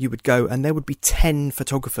you would go and there would be 10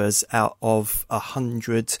 photographers out of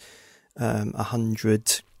 100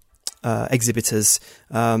 exhibitors.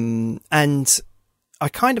 And I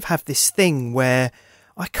kind of have this thing where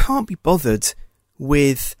I can't be bothered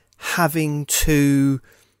with having to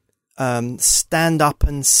stand up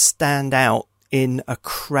and stand out in a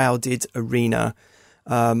crowded arena.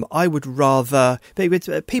 I would rather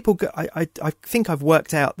people. I think I've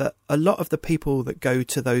worked out that a lot of the people that go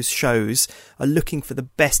to those shows are looking for the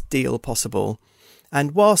best deal possible,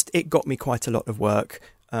 and whilst it got me quite a lot of work,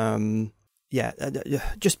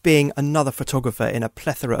 just being another photographer in a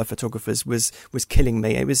plethora of photographers was killing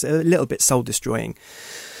me. It was a little bit soul destroying,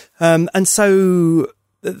 and so.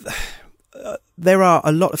 There are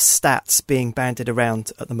a lot of stats being bandied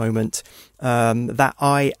around at the moment that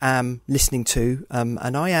I am listening to,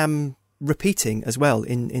 and I am repeating as well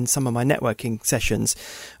in some of my networking sessions.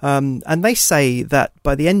 And they say that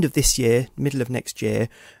by the end of this year, middle of next year,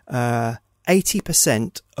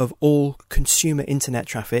 80% of all consumer internet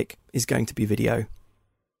traffic is going to be video.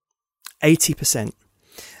 80%.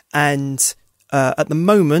 And at the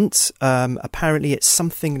moment, apparently it's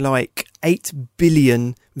something like 8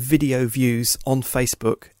 billion video views on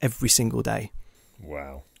Facebook every single day.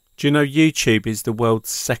 Wow. Do you know YouTube is the world's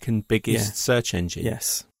second biggest search engine?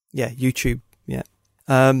 Yes. Yeah, YouTube. Yeah.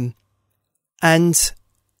 And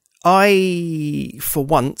I, for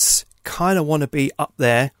once, kind of want to be up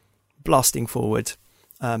there blasting forward.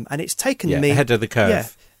 And it's taken me... ahead of the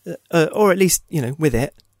curve. Yeah, or at least, with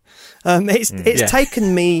it. It's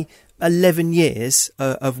taken me 11 years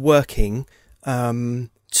of working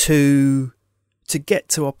to get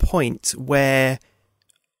to a point where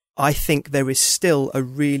I think there is still a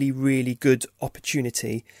really, really good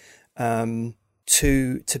opportunity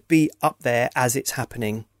to be up there as it's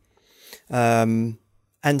happening. And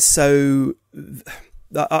so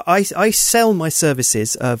I sell my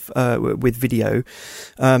services with video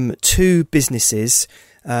to businesses,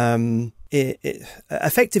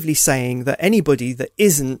 effectively saying that anybody that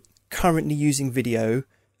isn't currently using video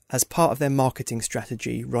as part of their marketing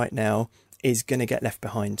strategy right now is going to get left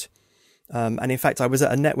behind. And in fact, I was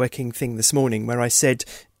at a networking thing this morning where I said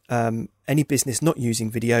any business not using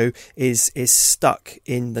video is stuck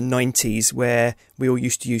in the 90s where we all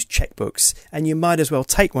used to use checkbooks, and you might as well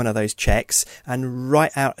take one of those checks and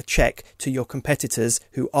write out a check to your competitors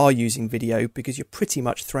who are using video, because you're pretty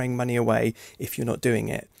much throwing money away if you're not doing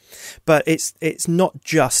it. But it's not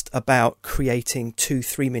just about creating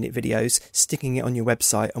 2-3 minute videos, sticking it on your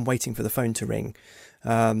website and waiting for the phone to ring.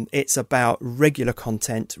 It's about regular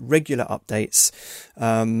content, regular updates,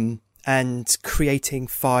 and creating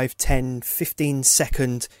 5, 10, 15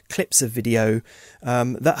 second clips of video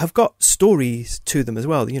that have got stories to them as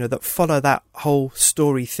well, that follow that whole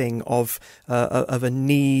story thing of a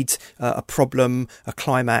need, a problem, a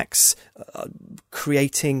climax,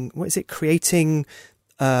 creating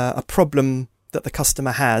a problem that the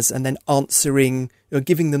customer has, and then answering or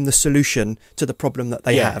giving them the solution to the problem that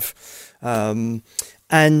they have. And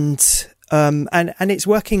it's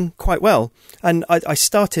working quite well. And I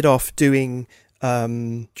started off doing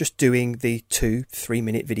just doing the 2-3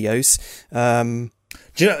 minute videos.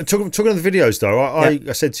 Do you know, talking of the videos though, I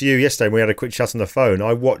said to you yesterday when we had a quick chat on the phone,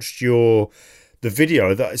 I watched the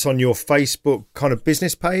video that it's on your Facebook kind of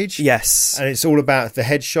business page. Yes. And it's all about the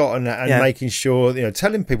headshot and making sure,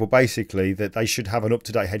 telling people basically that they should have an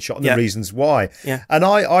up-to-date headshot and the reasons why. Yeah. And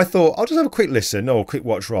I thought, I'll just have a quick listen, or a quick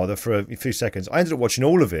watch rather, for a few seconds. I ended up watching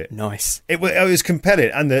all of it. Nice. It was compelling,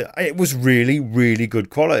 and it was really, really good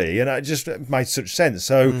quality, and it just made such sense.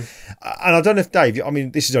 So, and I don't know if, Dave,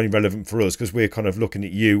 this is only relevant for us because we're kind of looking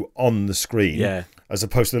at you on the screen as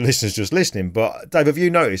opposed to the listeners just listening. But Dave, have you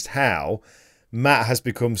noticed how Matt has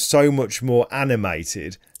become so much more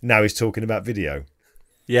animated now he's talking about video?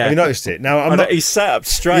 Yeah. Have you noticed it? Now he's sat up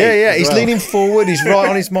straight. Yeah. He's leaning forward. He's right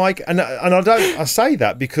on his mic, and I say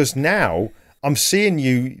that because now I'm seeing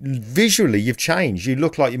you visually. You've changed. You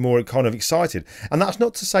look like you're more kind of excited, and that's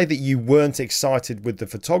not to say that you weren't excited with the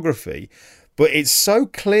photography, but it's so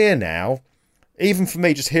clear now. Even for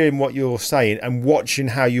me, just hearing what you're saying and watching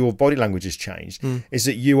how your body language has changed, is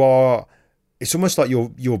that you are. It's almost like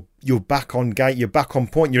you're back on gate. You're back on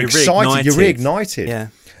point. You're excited. You're reignited. Yeah.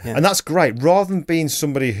 And that's great. Rather than being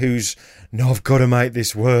somebody who's, no, I've got to make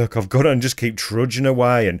this work. I've got to, and just keep trudging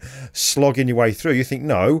away and slogging your way through. You think,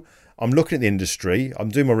 no, I'm looking at the industry. I'm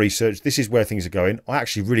doing my research. This is where things are going. I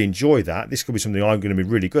actually really enjoy that. This could be something I'm going to be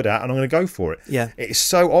really good at, and I'm going to go for it. Yeah. It's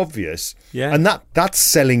so obvious. Yeah. And that's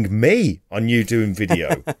selling me on you doing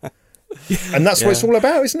video. And that's what it's all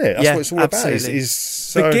about, isn't it? That's what it's all absolutely.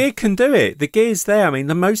 about. The gear can do it. The gear's there.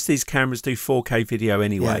 Most of these cameras do 4K video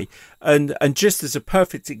anyway. And just as a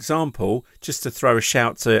perfect example, just to throw a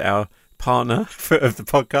shout to our partner of the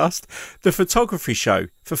podcast, the photography show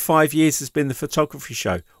for 5 years has been the photography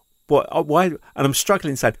show. Why? And I'm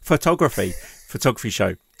struggling to say photography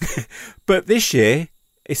show. But this year,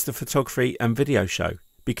 it's the photography and video show,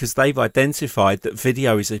 because they've identified that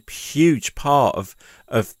video is a huge part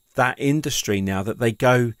of that industry now, that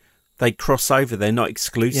they cross over. They're not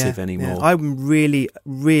exclusive anymore. Yeah. I'm really,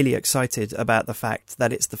 really excited about the fact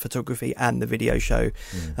that it's the photography and the video show.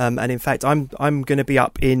 And in fact, I'm going to be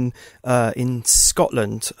up in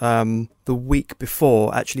Scotland the week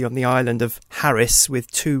before, actually on the island of Harris with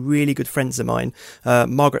two really good friends of mine,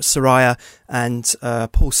 Margaret Soraya and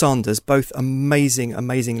Paul Sanders, both amazing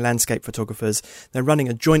landscape photographers. They're running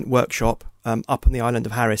a joint workshop up on the island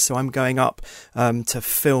of Harris. So I'm going up to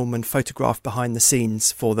film and photograph behind the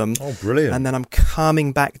scenes for them. Oh, brilliant. And then I'm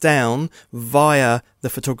coming back down via the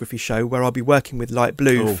photography show where I'll be working with Light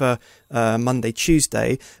Blue for Monday,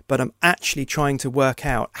 Tuesday. But I'm actually trying to work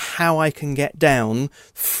out how I can get down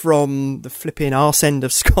from the flipping arse end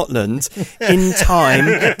of Scotland in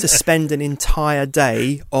time to spend an entire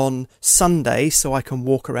day on Sunday so I can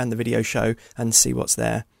walk around the video show and see what's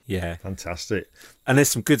there. Yeah. Fantastic. And there's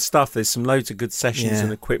some good stuff. There's some loads of good sessions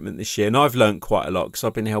and equipment this year. And I've learned quite a lot because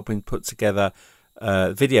I've been helping put together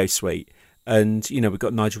a video suite. And, you know, we've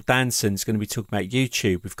got Nigel Danson's going to be talking about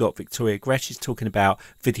YouTube. We've got Victoria Gresh is talking about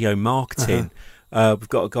video marketing. We've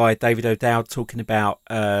got a guy, David O'Dowd, talking about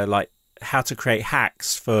like how to create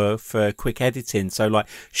hacks for quick editing. So like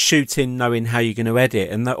shooting, knowing how you're going to edit,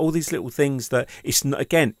 and all these little things that it's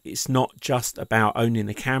not just about owning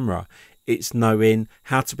a camera. It's knowing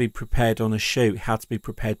how to be prepared on a shoot, how to be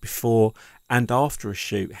prepared before and after a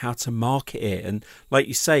shoot, how to market it. And like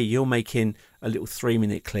you say, you're making a little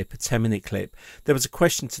 3-minute clip, a 10-minute clip. There was a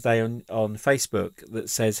question today on Facebook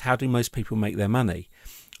that says, how do most people make their money?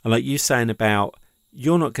 And like you saying about,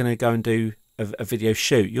 you're not going to go and do a video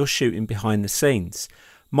shoot, you're shooting behind the scenes.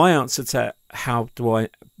 My answer to how do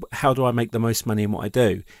I make the most money in what I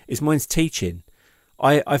do is mine's teaching.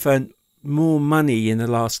 I've earned more money in the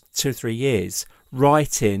last 2 or 3 years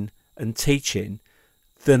writing and teaching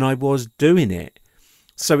than I was doing it.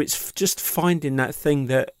 So it's just finding that thing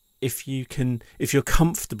that if you're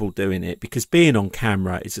comfortable doing it, because being on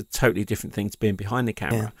camera is a totally different thing to being behind the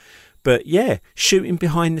camera. But yeah, shooting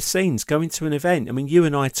behind the scenes, going to an event. I mean, you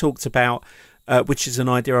and I talked about, which is an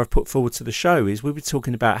idea I've put forward to the show, is we were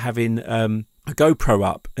talking about having a GoPro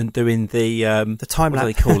up and doing the time lapse. What do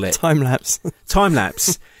they call it? Time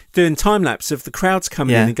lapse. Doing time lapse of the crowds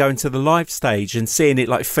coming in and going to the live stage and seeing it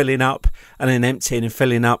like filling up and then emptying and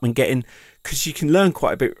filling up and getting, because you can learn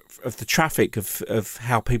quite a bit of the traffic of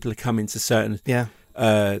how people are coming to certain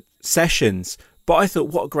sessions. But I thought,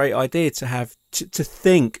 what a great idea to have to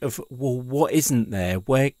think of, well, what isn't there?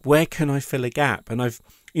 Where can I fill a gap? And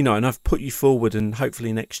I've put you forward, and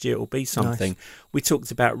hopefully next year it will be something. Nice. We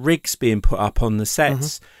talked about rigs being put up on the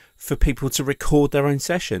sets. For people to record their own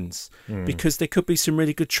sessions, because there could be some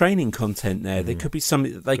really good training content there. There could be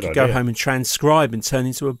something that they could go home and transcribe and turn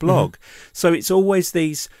into a blog. So it's always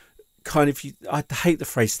these kind of, I hate the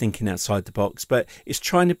phrase thinking outside the box, but it's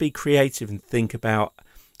trying to be creative and think about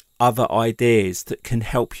other ideas that can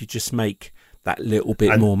help you just make that little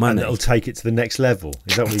bit more money. And it'll take it to the next level.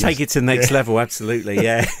 Is that what take it to the next level, absolutely,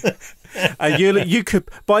 yeah. And you could,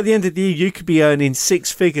 by the end of the year, you could be earning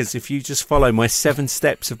 6 figures if you just follow my 7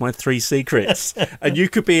 steps of my 3 secrets, and you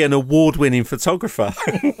could be an award-winning photographer.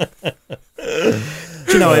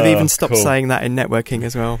 Do you know, I've even stopped saying that in networking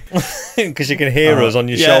as well. Because you can hear us on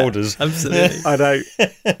your shoulders. Absolutely. I know.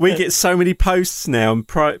 We get so many posts now and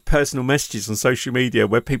personal messages on social media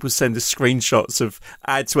where people send us screenshots of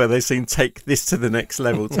ads where they're saying, take this to the next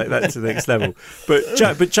level, take that to the next level. But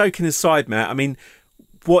joking aside, Matt, I mean,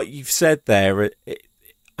 what you've said there,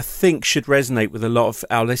 I think should resonate with a lot of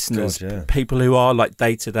our listeners, people who are like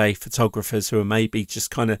day-to-day photographers who are maybe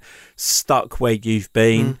just kind of stuck where you've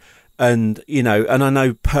been. And, you know, and I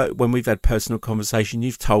know when we've had personal conversation,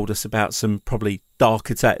 you've told us about some probably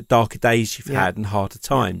darker days you've had and harder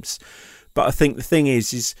times. But I think the thing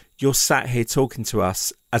is you're sat here talking to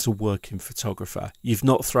us as a working photographer. You've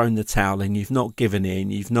not thrown the towel in, you've not given in,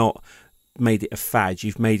 you've not made it a fad,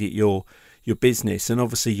 you've made it your business. And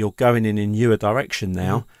obviously you're going in a newer direction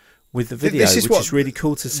now with the video, which is really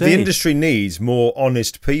cool to see. The industry needs more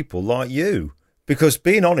honest people like you. Because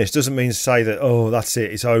being honest doesn't mean to say that, oh, that's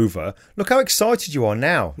it, it's over. Look how excited you are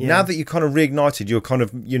now. Yeah. Now that you're kind of reignited, you're kind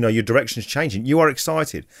of, you know, your direction's changing. You are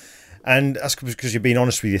excited. And that's because you're being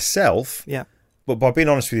honest with yourself. Yeah. But by being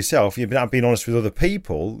honest with yourself, you're being honest with other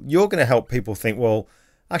people, you're going to help people think, well,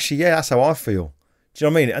 actually, yeah, that's how I feel. Do you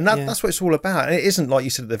know what I mean? And that's what it's all about. And it isn't, like you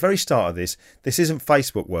said at the very start of this isn't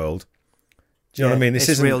Facebook world. Do you know what I mean? This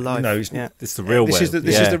isn't real life. You know, it's the real world.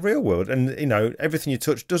 This is the real world. And, you know, everything you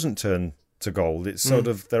touch doesn't turn to gold. It's sort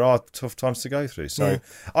of, there are tough times to go through. So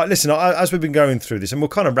listen, as we've been going through this, and we'll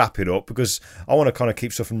kind of wrap it up because I want to kind of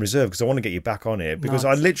keep stuff in reserve because I want to get you back on it, because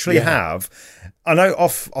I literally have, I know I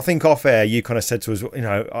think off air you kind of said to us, you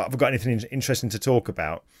know, I've got anything interesting to talk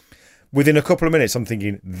about. Within a couple of minutes I'm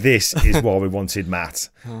thinking, this is why we wanted Matt,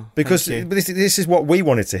 because this is what we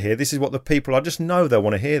wanted to hear. This is what the people, I just know they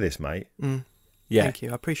want to hear this, mate. Yeah. Thank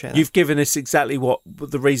you. I appreciate that. You've given us exactly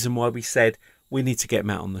the reason why we said we need to get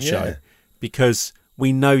Matt on the show, because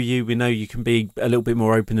we know you can be a little bit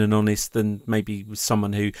more open and honest than maybe with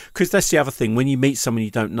someone who, because that's the other thing, when you meet someone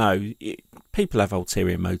you don't know, people have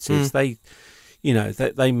ulterior motives. They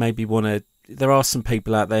maybe want to, there are some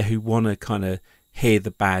people out there who want to kind of hear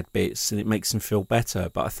the bad bits and it makes them feel better.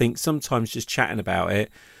 But I think sometimes just chatting about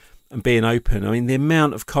it and being open, I mean, the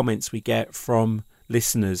amount of comments we get from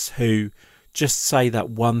listeners who just say that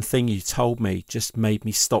one thing you told me just made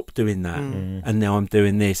me stop doing that, and now I'm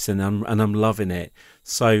doing this, and I'm loving it.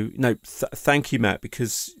 So thank you, Matt,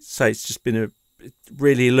 because it's just been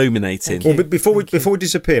really illuminating. Well, but before we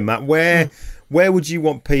disappear, Matt, where would you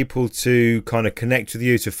want people to kind of connect with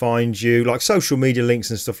you, to find you, like social media links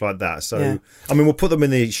and stuff like that? So I mean, we'll put them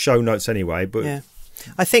in the show notes anyway. But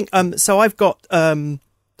I think so. I've got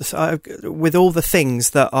with all the things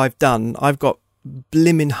that I've done, I've got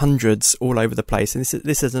blimmin' hundreds all over the place, and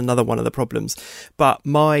this is another one of the problems. But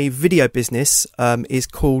my video business is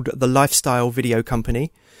called the Lifestyle Video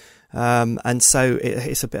Company, and so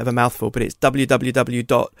it's a bit of a mouthful, but it's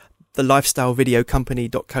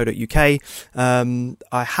www.thelifestylevideocompany.co.uk.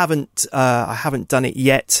 I haven't done it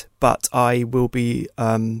yet, but I will be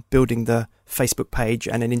building the Facebook page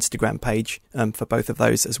and an Instagram page for both of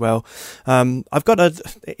those as well. I've got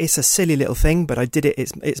it's a silly little thing, but I did it.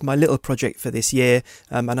 It's my little project for this year.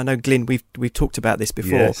 And I know, Glyn, we've talked about this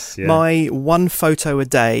before. Yes, yeah. My one photo a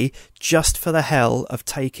day, just for the hell of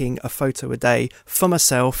taking a photo a day for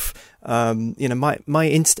myself. My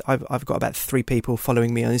I've got about 3 people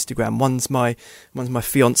following me on Instagram. One's my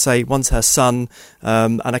fiance, one's her son,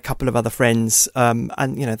 and a couple of other friends. And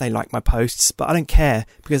they like my posts, but I don't care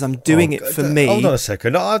because I'm doing it for me. Hold on a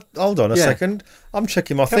second. Second. I'm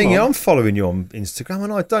checking my thing. I'm following you on Instagram,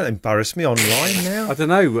 and don't embarrass me online now. I don't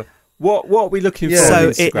know. What are we looking for so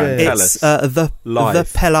on Instagram? It's the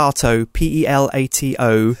Pelato,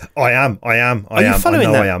 Pelato. I am. Are you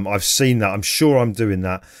following that? I am. I've seen that. I'm sure I'm doing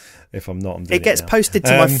that. If I'm not, I'm doing it. It gets posted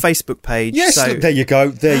to my Facebook page. Yes, so... there you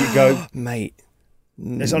go, mate. I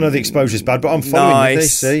know the exposure's bad, but I'm following you.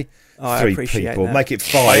 See, 3 people. That. Make it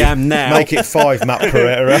 5. I am now. Make it 5, Matt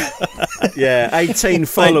Pereira. 18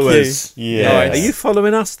 followers. Yeah. Nice. Are you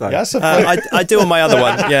following us though? Yes, I do on my other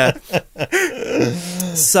one. Yeah.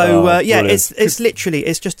 So it's literally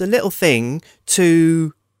just a little thing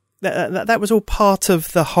to that was all part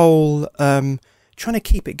of the whole trying to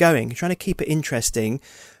keep it going, trying to keep it interesting.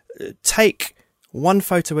 Take one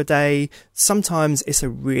photo a day. Sometimes it's a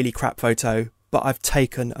really crap photo, but I've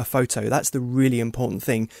taken a photo. That's the really important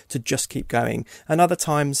thing, to just keep going. And other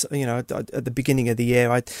times, at the beginning of the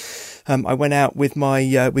year, I went out with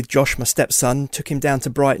with Josh, my stepson, took him down to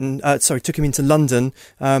took him into London,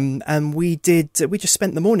 and we just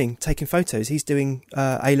spent the morning taking photos. He's doing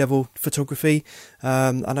A-level photography,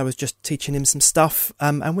 and I was just teaching him some stuff,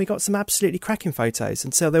 and we got some absolutely cracking photos.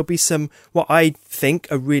 And so there'll be some, what I think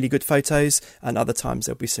are really good photos, and other times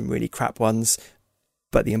there'll be some really crap ones.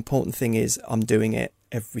 But the important thing is I'm doing it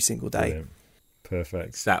every single day. Brilliant. Perfect.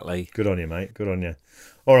 Exactly. Good on you, mate. Good on you.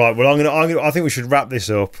 All right. Well, I think we should wrap this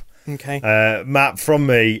up. Okay. Matt, from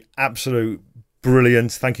me, absolute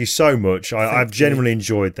brilliant. Thank you so much. I've genuinely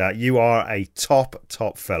enjoyed that. You are a top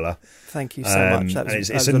fella. Thank you so much.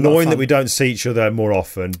 It's annoying that we don't see each other more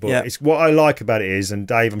often, but it's what I like about it is, and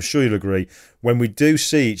Dave, I'm sure you'll agree, when we do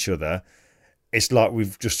see each other, it's like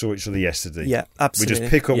we've just saw each other yesterday. Yeah, absolutely. We just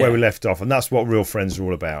pick up where we left off, and that's what real friends are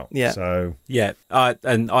all about. Yeah. So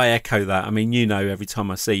and I echo that. I mean, every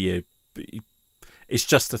time I see you, it's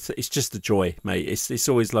just a joy, mate. It's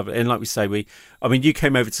always lovely. And like we say, you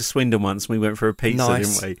came over to Swindon once, and we went for a pizza,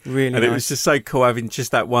 didn't we? Really, and it was just so cool having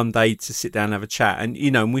just that one day to sit down and have a chat. And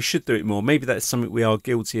and we should do it more. Maybe that's something we are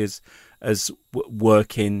guilty as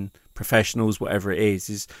working professionals, whatever it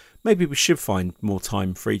is maybe we should find more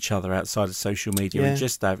time for each other outside of social media and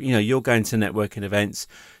just have, you're going to networking events,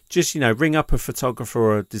 just, ring up a photographer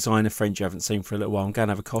or a designer friend you haven't seen for a little while and go and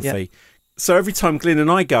have a coffee. Yeah. So every time Glyn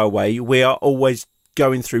and I go away, we are always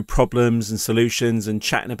going through problems and solutions and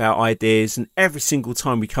chatting about ideas. And every single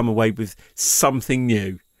time we come away with something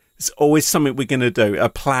new, it's always something we're going to do, a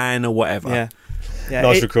plan or whatever. Yeah.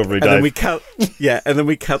 Nice recovery, Dave. And then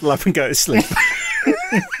we cuddle up and go to sleep.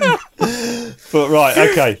 But right,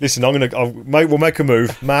 okay. Listen, we'll make a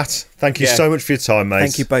move. Matt, thank you so much for your time, mate.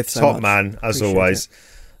 Thank you both so much. Top man, as always.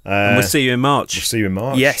 And we'll see you in March. We'll see you in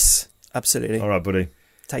March. Yes, absolutely. All right, buddy.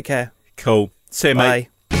 Take care. Cool. See you, mate.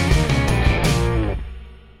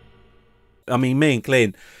 I mean, me and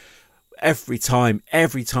Glyn, every time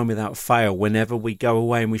without fail, whenever we go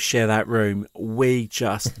away and we share that room, we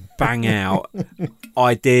just bang out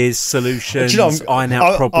ideas, solutions, iron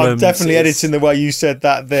out problems. I'm definitely editing the way you said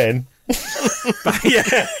that then.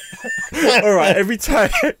 Yeah. All right. Every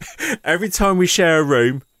time we share a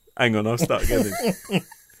room, hang on, I'll start again.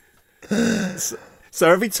 So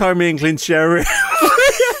every time me and Clint share a room,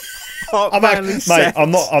 mate,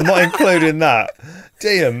 I'm not including that.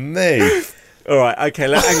 Dear me. All right. Okay.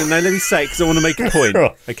 Hang on. Now let me say it because I want to make a point.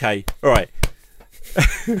 Okay. All right.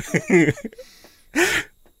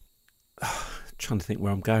 Trying to think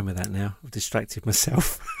where I'm going with that now. I've distracted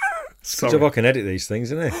myself. Good job I can edit these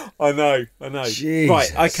things, isn't it? I know. Jesus.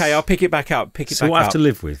 Right, okay, I'll pick it back up. So what I have to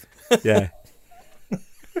live with? Yeah.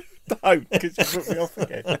 No, because you put me off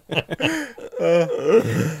again.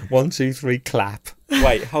 1, 2, 3, clap.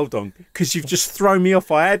 Wait, hold on. Because you've just thrown me off.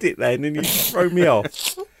 I had it then and you throw me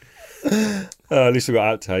off. At least we've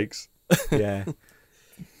got outtakes. Yeah.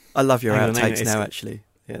 I love your outtakes now, actually.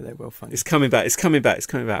 Yeah, they're well funny. It's coming back.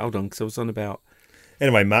 Hold on, because I was on about...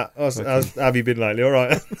 Anyway, Matt, how have you been lately? All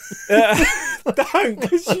right. Don't,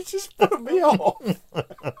 because you just put me off.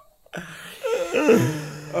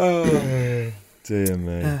 Oh, dear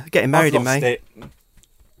me. Getting married in May.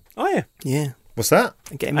 Oh, yeah. Yeah. What's that?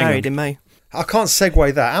 Getting married in May. I can't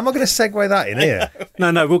segue that. How am I going to segue that in here?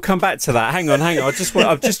 No, we'll come back to that. Hang on.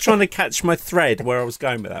 I'm just trying to catch my thread where I was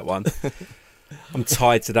going with that one. I'm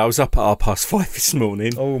tired today. I was up at 5:30 this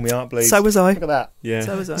morning. Oh, my heart bleeds. So was I. Look at that. Yeah.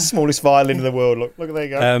 So was I. The smallest violin in the world. Look, there you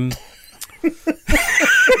go. Do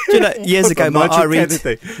you know, years ago,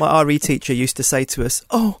 my RE teacher used to say to us,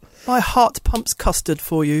 "Oh, my heart pumps custard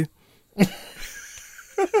for you." That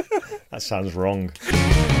sounds wrong.